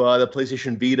it to the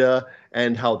PlayStation Vita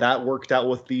and how that worked out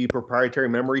with the proprietary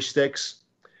memory sticks.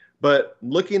 But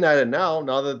looking at it now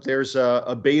that there's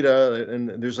a beta and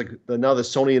there's now that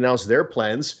Sony announced their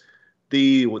plans,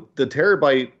 the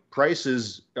terabyte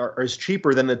prices are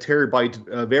cheaper than the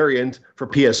terabyte variant for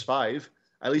PS5,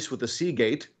 at least with the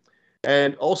Seagate.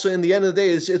 And also, in the end of the day,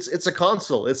 it's a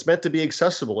console. It's meant to be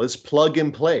accessible. It's plug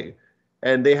and play.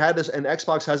 And they had this, and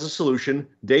Xbox has a solution.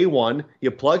 Day one,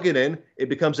 you plug it in, it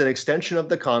becomes an extension of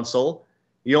the console.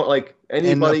 You don't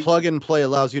anybody. And the plug and play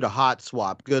allows you to hot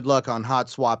swap. Good luck on hot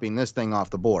swapping this thing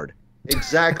off the board.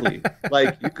 Exactly.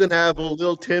 You can have a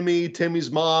little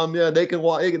Timmy's mom. Yeah, they can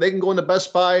go into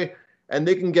Best Buy and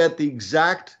they can get the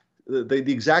exact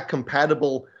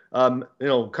compatible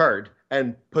card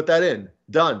and put that in.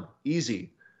 Done. Easy.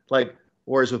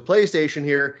 Whereas with PlayStation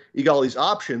here, you got all these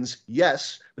options,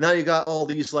 yes, but now you got all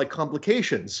these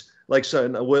complications. With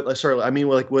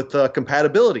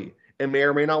compatibility, it may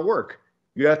or may not work.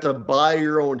 You have to buy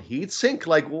your own heatsink.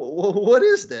 What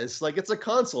is this? It's a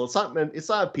console. It's not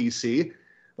a PC.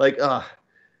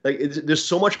 There's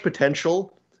so much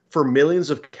potential for millions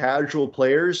of casual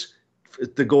players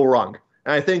to go wrong.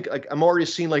 And I think I'm already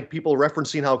seeing people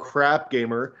referencing how Crap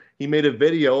Gamer, he made a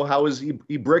video how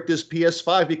he bricked his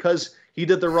PS5 because he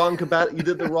did the wrong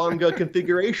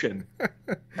configuration.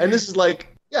 And this is a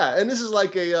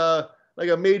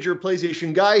major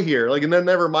PlayStation guy here. And then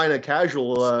never mind a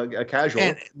casual.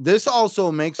 And this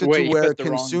also makes it to where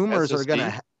consumers are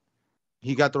gonna.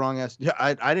 He got the wrong S. Yeah,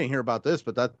 I didn't hear about this,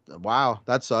 but that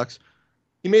sucks.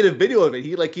 he made a video of it.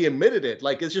 He admitted it.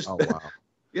 Like it's just Oh wow.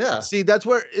 yeah. See, that's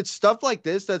where it's stuff like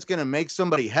this that's going to make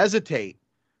somebody hesitate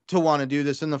to want to do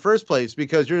this in the first place,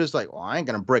 because you're just like, well, I ain't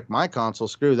going to brick my console.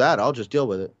 Screw that. I'll just deal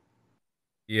with it.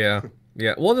 Yeah.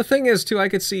 Yeah. Well, the thing is, too, I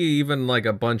could see even like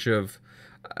a bunch of,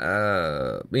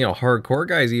 hardcore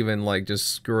guys even like just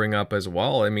screwing up as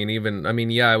well. I mean,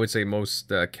 yeah, I would say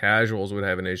most casuals would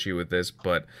have an issue with this,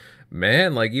 but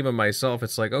man, like even myself,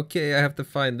 it's like, okay, I have to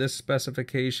find this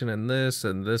specification and this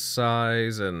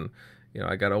size, and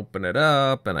I got to open it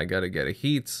up, and I got to get a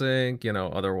heat sink,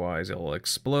 otherwise it'll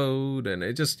explode, and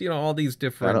it just, all these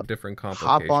different complications.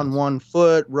 Hop on one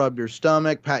foot, rub your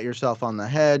stomach, pat yourself on the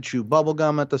head, chew bubble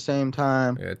gum at the same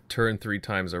time. Yeah, turn 3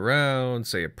 times around,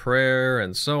 say a prayer,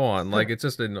 and so on. Like it's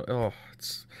just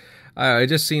it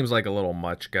just seems like a little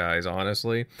much, guys,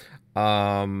 honestly.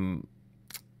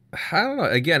 I don't know.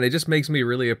 Again, it just makes me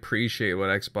really appreciate what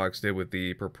Xbox did with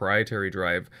the proprietary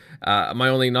drive. My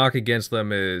only knock against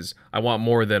them is I want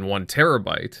more than 1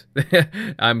 terabyte.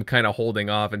 I'm kind of holding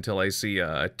off until I see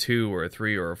a 2 or a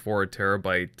 3 or a 4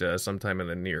 terabyte sometime in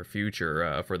the near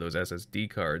future for those SSD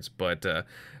cards. But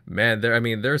man,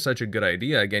 they're such a good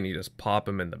idea. Again, you just pop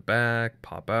them in the back,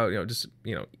 pop out,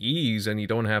 ease, and you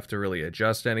don't have to really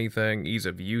adjust anything. Ease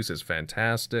of use is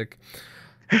fantastic.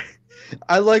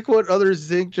 I like what others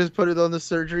think. Just put it on the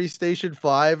Surgery Station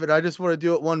 5, and I just want to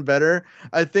do it one better.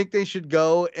 I think they should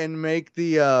go and make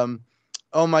the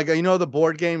oh my god, the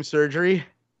board game Surgery?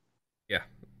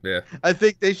 Yeah. I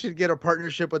think they should get a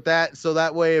partnership with that, so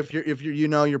that way if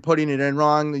you're putting it in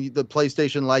wrong, the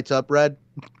PlayStation lights up red.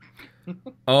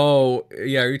 Oh,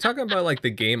 yeah, are you talking about like the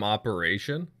game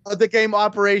Operation? The game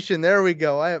Operation, there we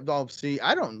go. I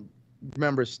don't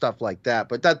remember stuff like that,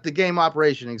 but the game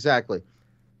Operation, exactly.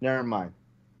 Never mind.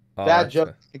 That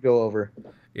joke to go over.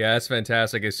 Yeah, that's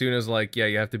fantastic. As soon as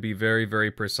you have to be very, very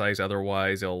precise,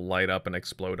 otherwise it'll light up and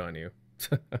explode on you.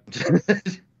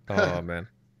 Oh man,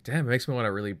 damn! It makes me want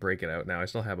to really break it out now. I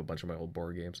still have a bunch of my old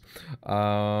board games.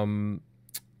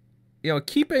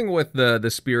 Keeping with the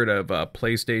spirit of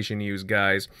PlayStation use,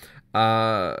 guys.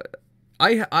 I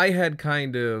had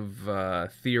kind of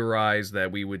theorized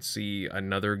that we would see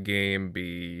another game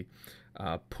be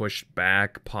pushed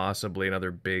back, possibly another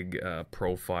big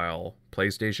profile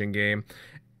PlayStation game,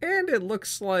 and it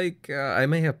looks like I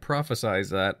may have prophesized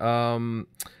that.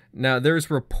 Now there's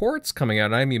reports coming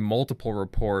out, I mean multiple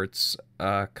reports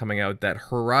coming out, that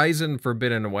Horizon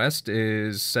Forbidden West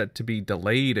is set to be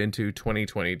delayed into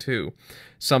 2022.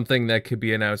 Something that could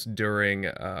be announced during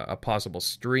a possible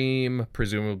stream,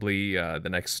 presumably the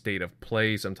next State of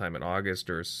Play sometime in August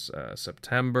or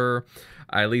September.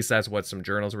 At least that's what some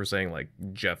journals were saying, like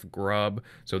Jeff Grubb.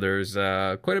 So there's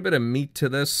quite a bit of meat to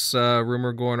this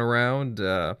rumor going around.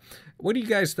 What do you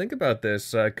guys think about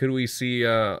this? Could we see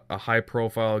a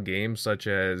high-profile game such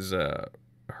as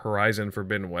Horizon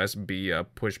Forbidden West be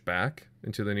pushed back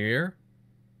into the new year?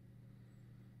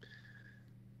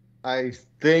 I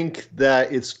think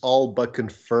that it's all but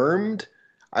confirmed.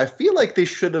 I feel like they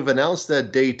should have announced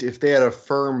that date if they had a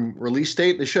firm release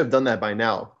date. They should have done that by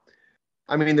now.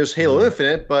 I mean, there's Halo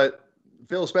Infinite, but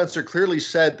Phil Spencer clearly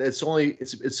said that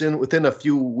it's in within a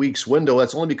few weeks window.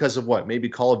 That's only because of what? Maybe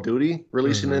Call of Duty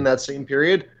releasing in that same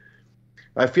period.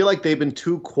 I feel like they've been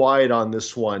too quiet on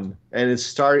this one, and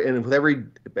with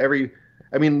every.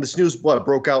 I mean, this news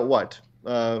broke out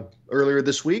earlier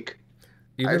this week.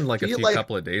 Even a few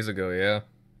couple of days ago, yeah.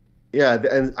 Yeah,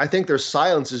 and I think their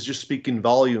silence is just speaking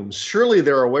volumes. Surely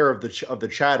they're aware of the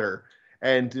chatter,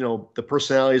 and the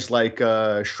personalities like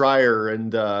Schreier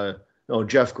and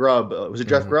Jeff Grubb. Was it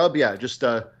Jeff Grubb? Yeah, just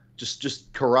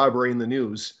corroborating the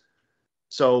news.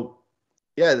 So,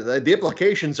 yeah, the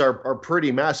implications are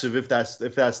pretty massive if that's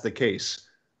the case.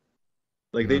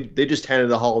 Like they just handed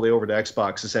the holiday over to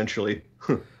Xbox essentially.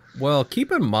 Well,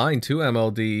 keep in mind too,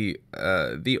 MLD,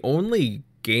 the only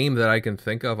game that I can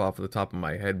think of off the top of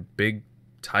my head, big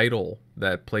title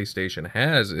that PlayStation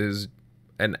has, is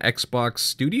an Xbox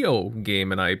Studio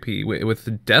game and IP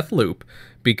with Deathloop,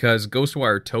 because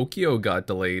Ghostwire Tokyo got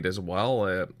delayed as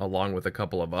well, along with a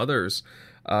couple of others.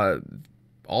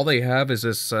 All they have is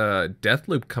this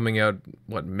Deathloop coming out,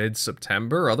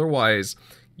 mid-September? Otherwise,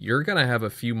 you're going to have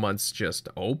a few months just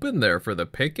open there for the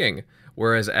picking.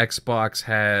 Whereas Xbox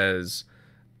has,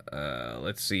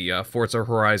 Forza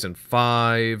Horizon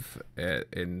 5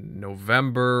 in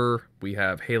November. We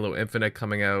have Halo Infinite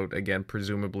coming out, again,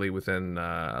 presumably within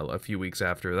a few weeks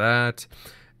after that.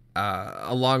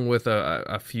 Along with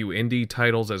a few indie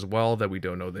titles as well that we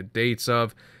don't know the dates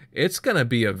of. It's going to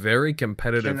be a very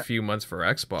competitive few months for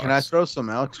Xbox. Can I throw some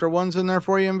extra ones in there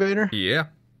for you, Invader? Yeah.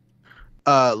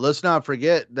 Let's not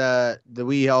forget that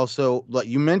we also, like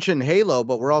you mentioned Halo,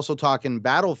 but we're also talking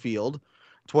Battlefield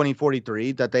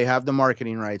 2043 that they have the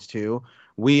marketing rights to.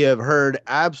 We have heard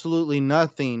absolutely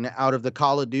nothing out of the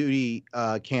Call of Duty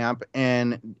camp,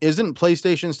 and isn't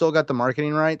PlayStation still got the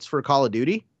marketing rights for Call of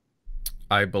Duty?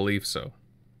 I believe so.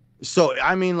 So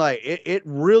I mean, like it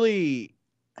really,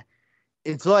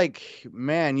 it's like,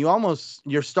 man,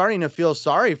 you're starting to feel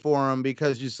sorry for them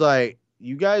because it's like,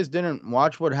 you guys didn't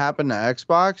watch what happened to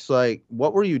Xbox. Like,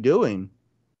 what were you doing?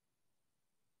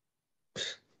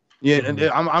 Yeah, and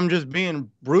I'm just being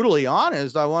brutally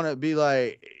honest. I want to be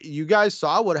like, you guys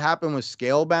saw what happened with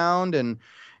Scalebound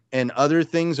and other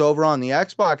things over on the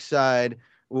Xbox side.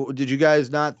 Did you guys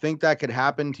not think that could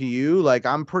happen to you? Like,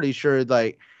 I'm pretty sure,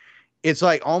 like, it's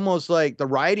like almost like the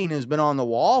writing has been on the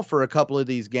wall for a couple of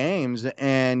these games,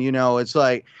 and it's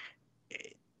like,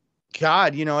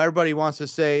 God, everybody wants to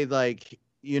say, like,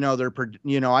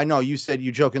 I know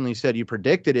you jokingly said you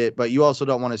predicted it, but you also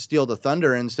don't want to steal the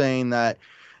thunder in saying that,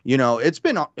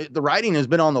 the writing has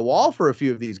been on the wall for a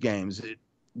few of these games.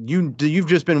 You've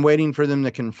just been waiting for them to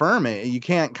confirm it. You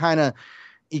can't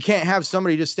have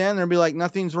somebody just stand there and be like,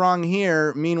 nothing's wrong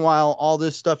here. Meanwhile, all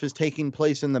this stuff is taking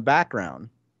place in the background.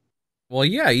 Well,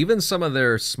 yeah, even some of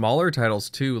their smaller titles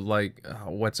too, like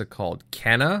what's it called?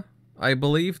 Kenna, I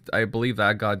believe. I believe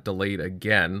that got delayed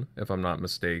again, if I'm not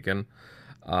mistaken.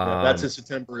 Yeah, that's in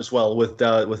September as well with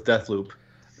Deathloop.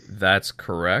 That's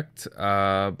correct.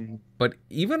 But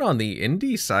even on the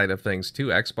indie side of things too,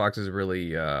 Xbox is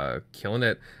really killing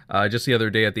it. Just the other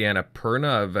day at the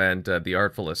Annapurna event, The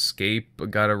Artful Escape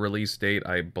got a release date,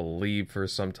 I believe, for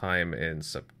sometime in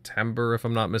September, if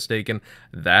I'm not mistaken.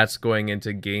 That's going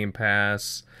into Game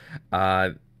Pass.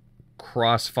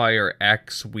 Crossfire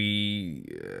X,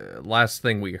 last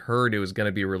thing we heard, it was going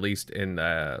to be released in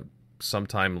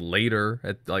sometime later,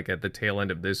 at the tail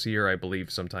end of this year, I believe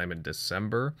sometime in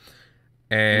December.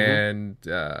 And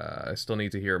I still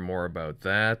need to hear more about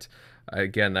that.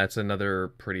 Again, that's another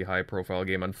pretty high profile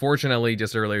game. Unfortunately,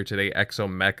 just earlier today,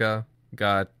 Exomecha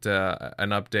got an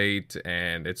update,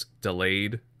 and it's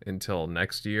delayed until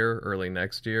next year, early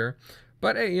next year.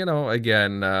 But hey,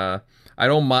 again, I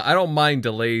don't mind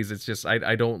delays. It's just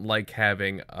I don't like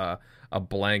having a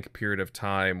blank period of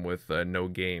time with no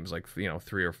games, like 3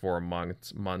 or 4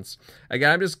 months.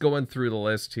 Again, I'm just going through the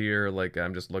list here. Like,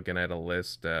 I'm just looking at a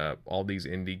list, all these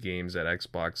indie games that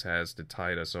Xbox has to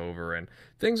tide us over, and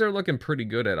things are looking pretty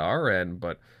good at our end.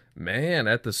 But man,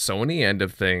 at the Sony end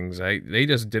of things, they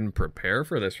just didn't prepare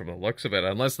for this from the looks of it,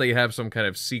 unless they have some kind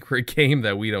of secret game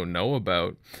that we don't know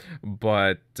about.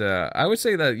 But I would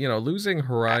say that losing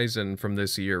Horizon from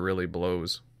this year really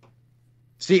blows.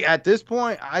 See, at this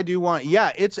point, I do want,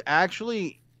 it's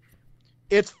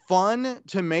fun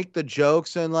to make the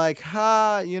jokes and like,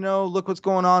 look what's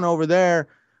going on over there.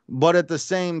 But at the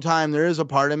same time, there is a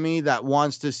part of me that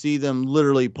wants to see them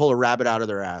literally pull a rabbit out of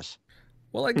their ass.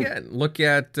 Well, again, look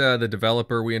at the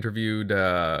developer we interviewed,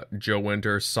 Joe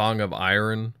Winter. Song of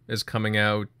Iron is coming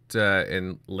out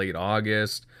in late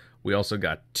August. We also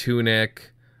got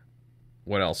Tunic.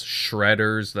 What else?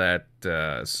 Shredders, that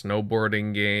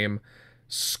snowboarding game.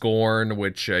 Scorn,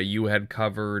 which you had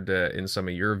covered in some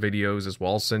of your videos as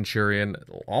well, Centurion.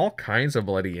 All kinds of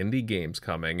bloody indie games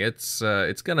coming. It's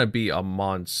gonna be a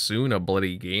monsoon of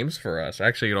bloody games for us.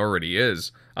 Actually, it already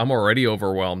is. I'm already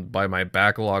overwhelmed by my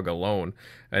backlog alone,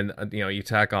 and you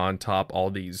tack on top all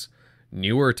these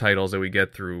newer titles that we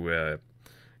get through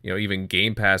even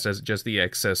Game Pass, as just the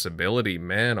accessibility.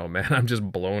 Man, oh man, I'm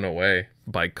just blown away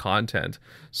by content.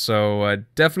 So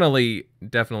definitely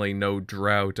no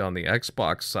drought on the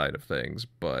Xbox side of things.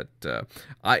 But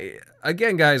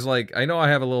again, guys, like, I know I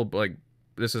have a little, like,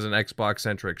 this is an Xbox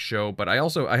centric show, but I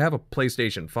have a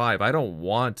PlayStation 5. I don't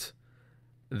want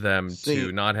them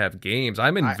to not have games.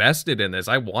 I'm invested in this.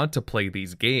 I want to play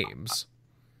these games.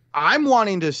 I'm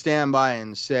wanting to stand by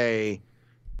and say,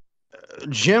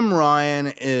 Jim Ryan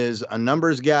is a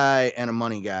numbers guy and a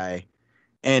money guy,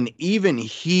 and even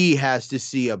he has to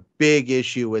see a big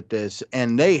issue with this,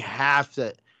 and they have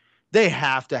to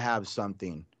have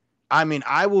something. I mean,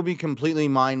 I will be completely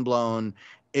mind blown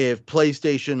if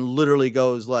PlayStation literally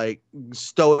goes like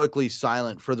stoically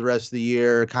silent for the rest of the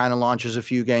year, kind of launches a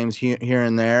few games here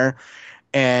and there,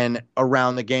 and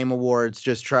around the Game Awards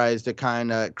just tries to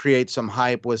kind of create some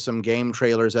hype with some game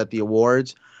trailers at the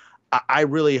awards. I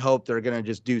really hope they're going to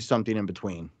just do something in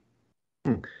between.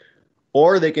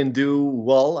 Or they can do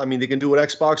they can do what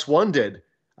Xbox One did.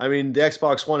 I mean, the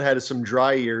Xbox One had some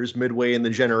dry years midway in the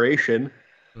generation.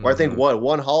 Where I think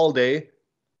one holiday,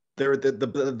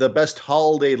 the best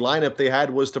holiday lineup they had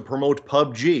was to promote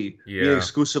PUBG, being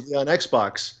exclusively on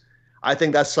Xbox. I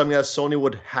think that's something that Sony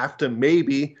would have to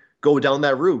maybe go down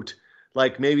that route.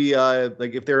 Like maybe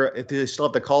like if they still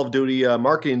have the Call of Duty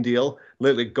marketing deal,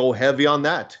 like go heavy on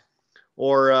that,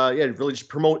 or yeah, really just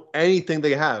promote anything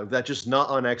they have that's just not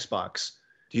on Xbox.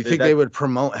 Do you think they would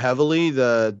promote heavily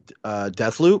the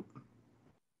Deathloop?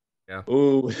 Yeah.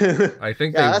 Ooh, I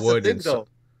think yeah, they that's would, the thing, though.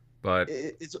 but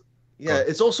It's yeah,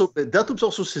 it's also Deathloop's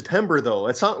also September though.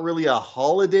 It's not really a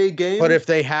holiday game. But if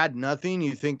they had nothing,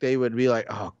 you think they would be like,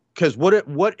 oh, because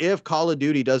what if Call of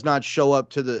Duty does not show up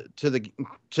to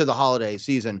the holiday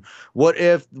season? What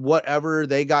if whatever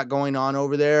they got going on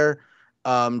over there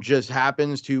just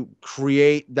happens to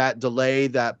create that delay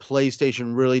that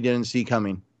PlayStation really didn't see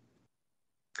coming?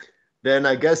 Then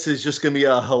I guess it's just gonna be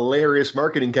a hilarious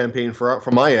marketing campaign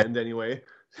from my end anyway,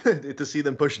 to see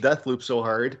them push Deathloop so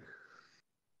hard.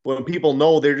 When people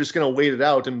know they're just gonna wait it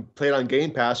out and play it on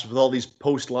Game Pass with all these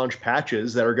post-launch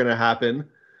patches that are gonna happen.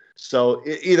 So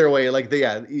either way, like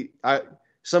I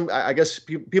guess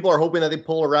people are hoping that they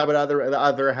pull a rabbit out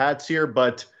of their hats here,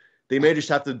 but they may just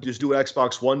have to just do what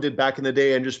Xbox One did back in the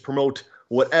day and just promote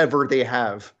whatever they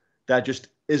have that just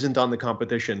isn't on the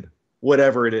competition,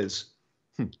 whatever it is.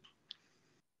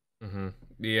 Mm-hmm.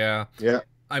 Yeah. Yeah.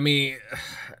 I mean,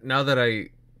 now that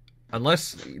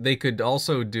unless they could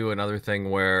also do another thing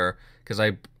where, because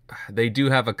they do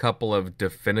have a couple of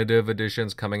definitive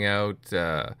editions coming out,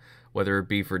 whether it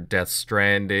be for Death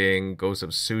Stranding, Ghost of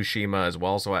Tsushima as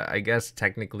well. So I guess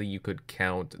technically you could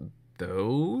count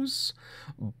those,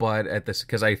 but at this,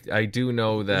 because I do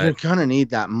know that you're gonna need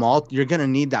that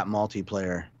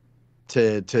multiplayer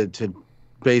to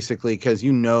basically, because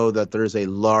you know that there's a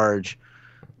large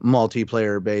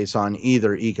multiplayer base on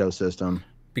either ecosystem.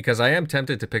 Because I am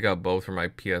tempted to pick up both for my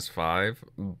PS5,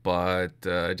 but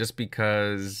just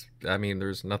because, I mean,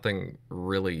 there's nothing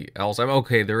really else. I'm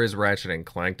okay. There is Ratchet and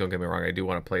Clank. Don't get me wrong. I do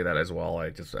want to play that as well.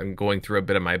 I'm going through a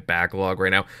bit of my backlog right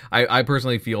now. I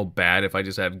personally feel bad if I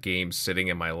just have games sitting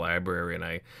in my library and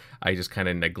I just kind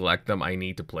of neglect them. I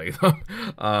need to play them.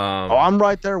 I'm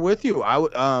right there with you.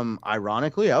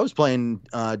 Ironically, I was playing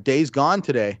Days Gone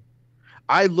today.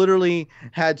 I literally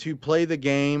had to play the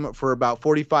game for about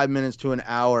 45 minutes to an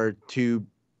hour to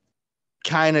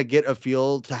kind of get a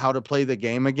feel to how to play the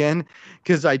game again,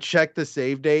 because I checked the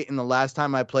save date, and the last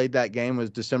time I played that game was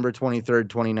December 23rd,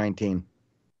 2019.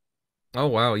 Oh,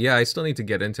 wow. Yeah, I still need to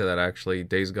get into that, actually.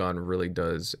 Days Gone really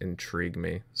does intrigue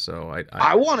me. So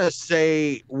I want to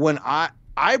say when I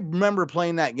remember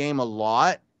playing that game a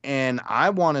lot, and I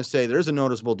want to say there's a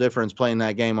noticeable difference playing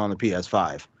that game on the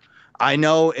PS5. I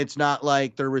know it's not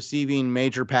like they're receiving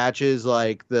major patches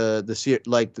like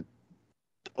the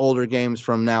older games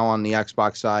from now on the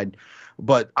Xbox side,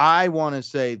 but I want to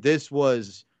say this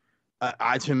was,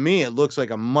 to me, it looks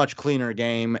like a much cleaner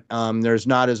game. There's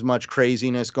not as much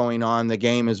craziness going on. The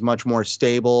game is much more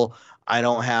stable. I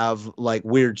don't have like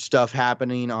weird stuff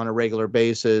happening on a regular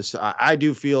basis. I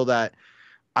do feel that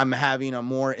I'm having a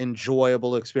more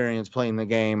enjoyable experience playing the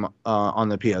game on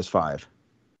the PS5.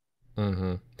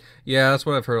 Mm-hmm. Yeah, that's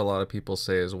what I've heard a lot of people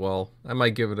say as well. I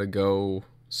might give it a go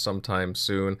sometime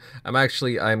soon.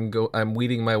 I'm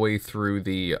weeding my way through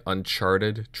the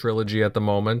Uncharted trilogy at the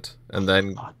moment, and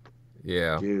then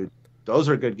yeah, dude, those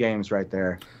are good games right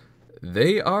there.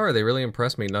 They really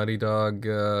impressed me. Naughty Dog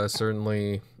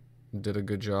certainly did a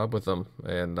good job with them,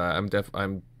 and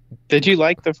Did you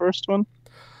like the first one?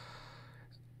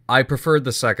 I preferred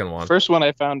the second one. First one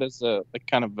I found as a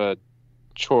kind of a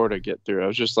chore to get through. I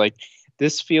was just like,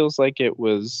 this feels like it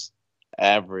was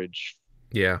average.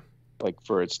 Yeah. Like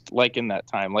for its, like in that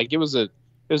time, like it was a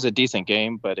decent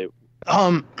game, but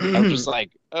I was just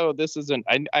like, oh, this isn't.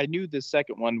 I knew the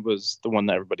second one was the one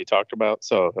that everybody talked about,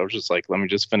 so I was just like, let me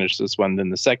just finish this one. Then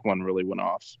the second one really went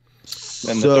off,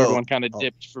 and the third one kind of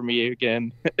dipped for me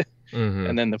again, mm-hmm.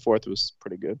 And then the fourth was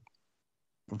pretty good.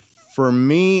 For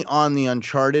me, on the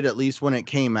Uncharted, at least when it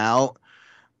came out,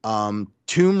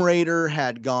 Tomb Raider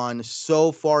had gone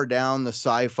so far down the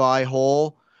sci-fi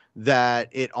hole that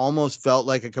it almost felt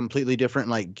like a completely different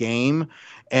like game.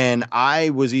 And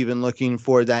I was even looking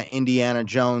for that Indiana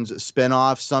Jones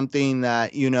spinoff, something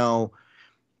that, you know,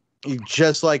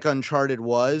 just like Uncharted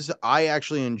was. I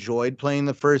actually enjoyed playing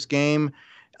the first game.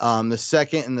 The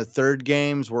second and the third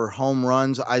games were home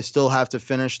runs. I still have to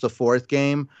finish the fourth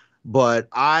game. But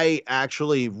I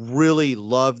actually really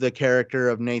love the character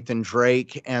of Nathan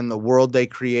Drake and the world they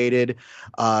created.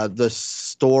 The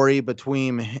story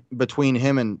between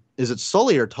him and, is it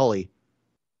Sully or Tully?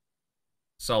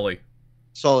 Sully.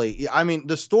 I mean,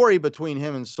 the story between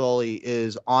him and Sully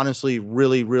is honestly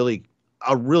really, really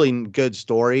a really good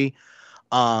story.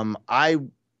 I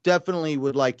definitely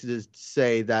would like to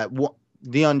say that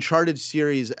the Uncharted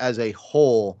series as a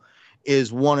whole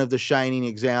is one of the shining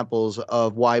examples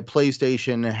of why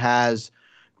PlayStation has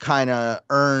kind of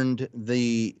earned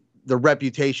the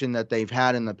reputation that they've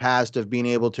had in the past of being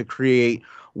able to create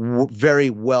very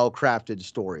well crafted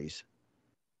stories.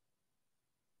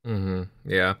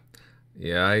 Yeah.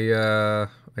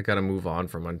 I gotta move on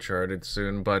from Uncharted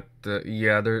soon, but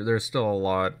yeah, there's still a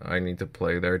lot I need to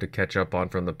play there to catch up on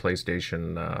from the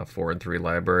PlayStation 4 and 3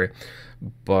 library.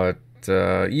 But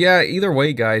yeah, either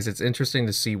way, guys, it's interesting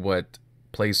to see what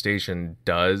PlayStation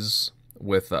does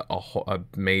with a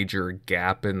major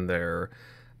gap in their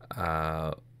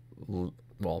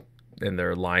in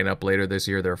their lineup later this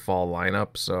year, their fall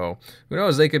lineup. So who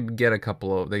knows? They could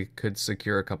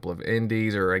secure a couple of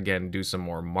indies, or again do some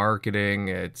more marketing.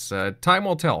 It's time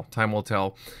will tell. Time will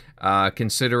tell.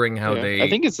 Considering how I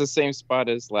think it's the same spot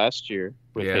as last year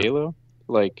with Halo.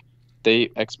 Like Phil,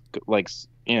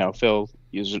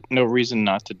 there's no reason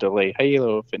not to delay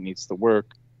Halo if it needs to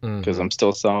work, because I'm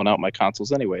still selling out my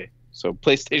consoles anyway. So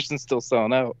PlayStation's still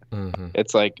selling out.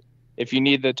 It's like, if you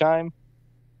need the time,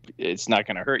 it's not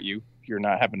going to hurt you. You're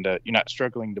not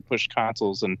struggling to push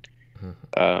consoles, and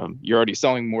you're already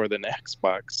selling more than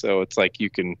Xbox. So it's like you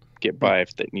can get by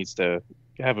if it needs to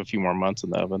have a few more months in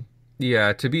the oven.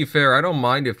 Yeah, to be fair, I don't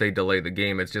mind if they delay the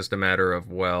game. It's just a matter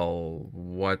of, well,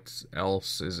 what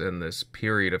else is in this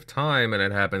period of time, and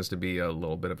it happens to be a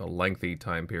little bit of a lengthy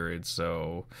time period.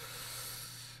 So,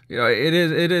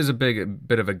 it is a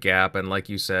bit of a gap, and like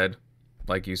you said,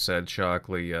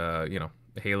 Shockley,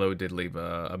 Halo did leave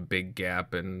a big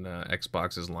gap in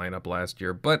Xbox's lineup last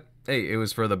year, but hey, it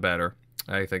was for the better.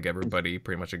 I think everybody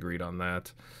pretty much agreed on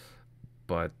that.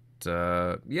 But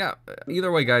yeah,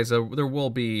 either way, guys, there will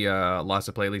be lots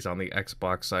to play, at least on the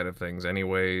Xbox side of things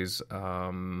anyways.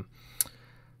 But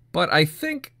I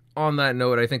think on that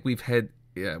note, I think we've hit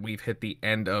the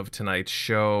end of tonight's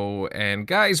show. And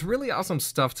guys, really awesome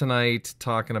stuff tonight,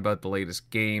 talking about the latest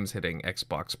games hitting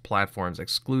Xbox platforms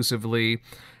exclusively.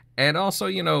 And also,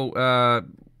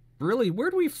 really, where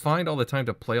do we find all the time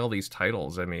to play all these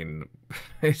titles? I mean,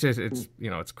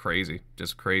 it's crazy,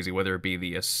 just crazy, whether it be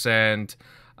the Ascent,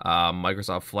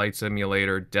 Microsoft Flight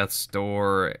Simulator, Death's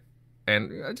Door,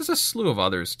 and just a slew of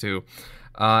others too.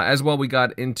 As well, we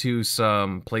got into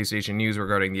some PlayStation news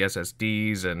regarding the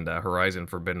SSDs and Horizon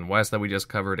Forbidden West that we just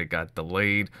covered. It got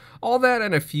delayed. All that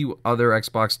and a few other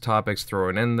Xbox topics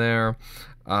thrown in there.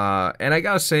 And I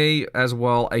gotta say as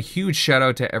well, a huge shout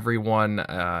out to everyone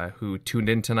who tuned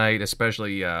in tonight,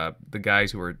 especially the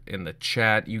guys who were in the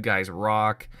chat. You guys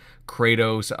rock.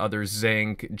 Kratos, Other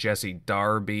Zinc, Jesse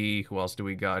Darby, who else do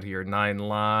we got here? Nine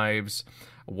Lives,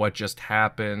 What Just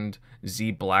Happened,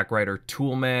 Z Blackrider,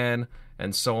 Toolman,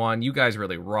 and so on. You guys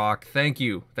really rock. Thank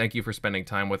you for spending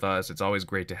time with us. It's always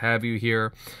great to have you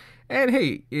here. And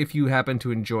hey, if you happen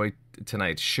to enjoy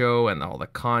tonight's show and all the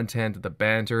content, the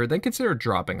banter, then consider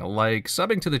dropping a like,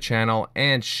 subbing to the channel,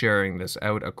 and sharing this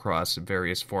out across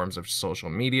various forms of social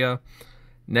media.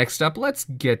 Next up, let's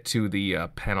get to the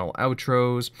panel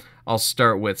outros. I'll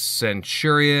start with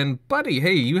Centurion. Buddy,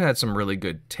 hey, you had some really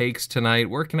good takes tonight.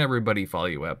 Where can everybody follow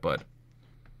you at, bud?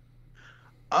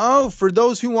 Oh, for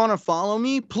those who want to follow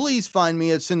me, please find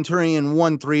me at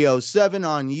Centurion1307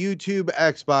 on YouTube,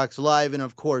 Xbox Live, and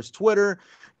of course, Twitter.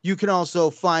 You can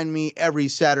also find me every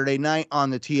Saturday night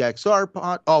on the TXR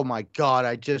pod. Oh my God,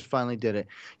 I just finally did it.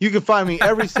 You can find me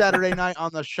every Saturday night on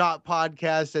the Shot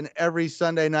podcast and every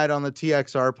Sunday night on the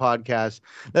TXR podcast.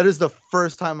 That is the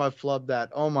first time I've flubbed that.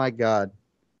 Oh my God.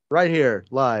 Right here,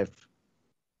 live.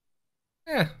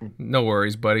 No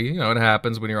worries, buddy. It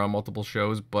happens when you're on multiple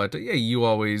shows, but yeah, you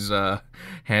always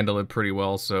handle it pretty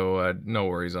well, so no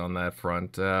worries on that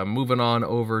front. Moving on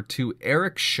over to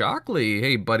Eric Shockley.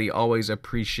 Hey, buddy, always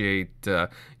appreciate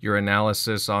your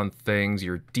analysis on things,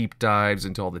 your deep dives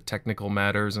into all the technical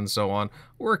matters and so on.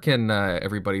 Where can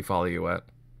everybody follow you at?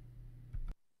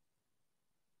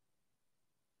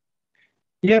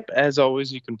 Yep, as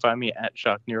always, you can find me at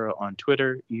Shock Nero on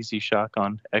Twitter, Easy Shock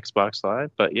on Xbox Live.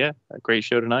 But yeah, a great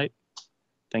show tonight.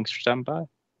 Thanks for stopping by.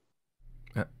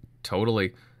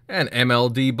 Totally. And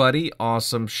MLD, buddy,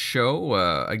 awesome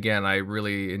show. Again, I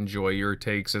really enjoy your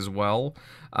takes as well.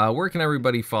 Where can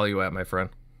everybody follow you at, my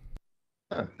friend?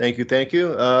 Thank you.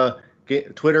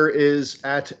 Twitter is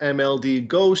at MLD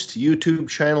Ghost. YouTube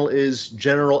channel is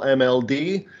General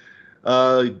MLD.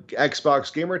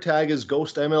 Xbox gamer tag is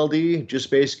Ghost MLD. Just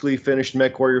basically finished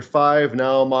MechWarrior 5.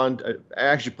 Now I'm on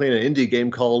actually playing an indie game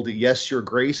called Yes Your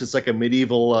Grace. It's like a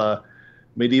medieval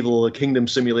kingdom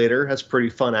simulator. That's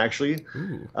pretty fun, actually.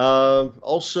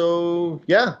 Also,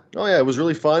 it was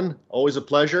really fun. Always a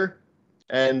pleasure.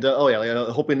 And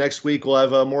hoping next week we'll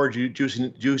have more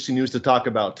juicy news to talk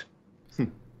about.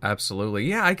 Absolutely.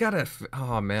 Yeah,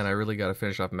 oh man, I really gotta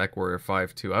finish off MechWarrior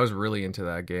 5 too. I was really into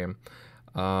that game.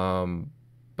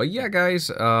 But yeah,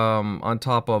 guys, on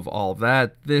top of all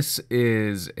that, this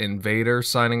is Invader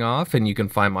signing off, and you can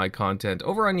find my content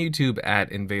over on YouTube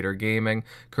at Invader Gaming.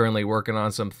 Currently working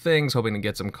on some things, hoping to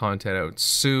get some content out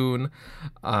soon.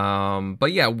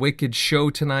 But yeah, wicked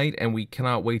show tonight, and we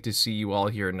cannot wait to see you all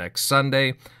here next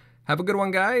Sunday. Have a good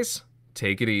one, guys.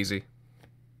 Take it easy.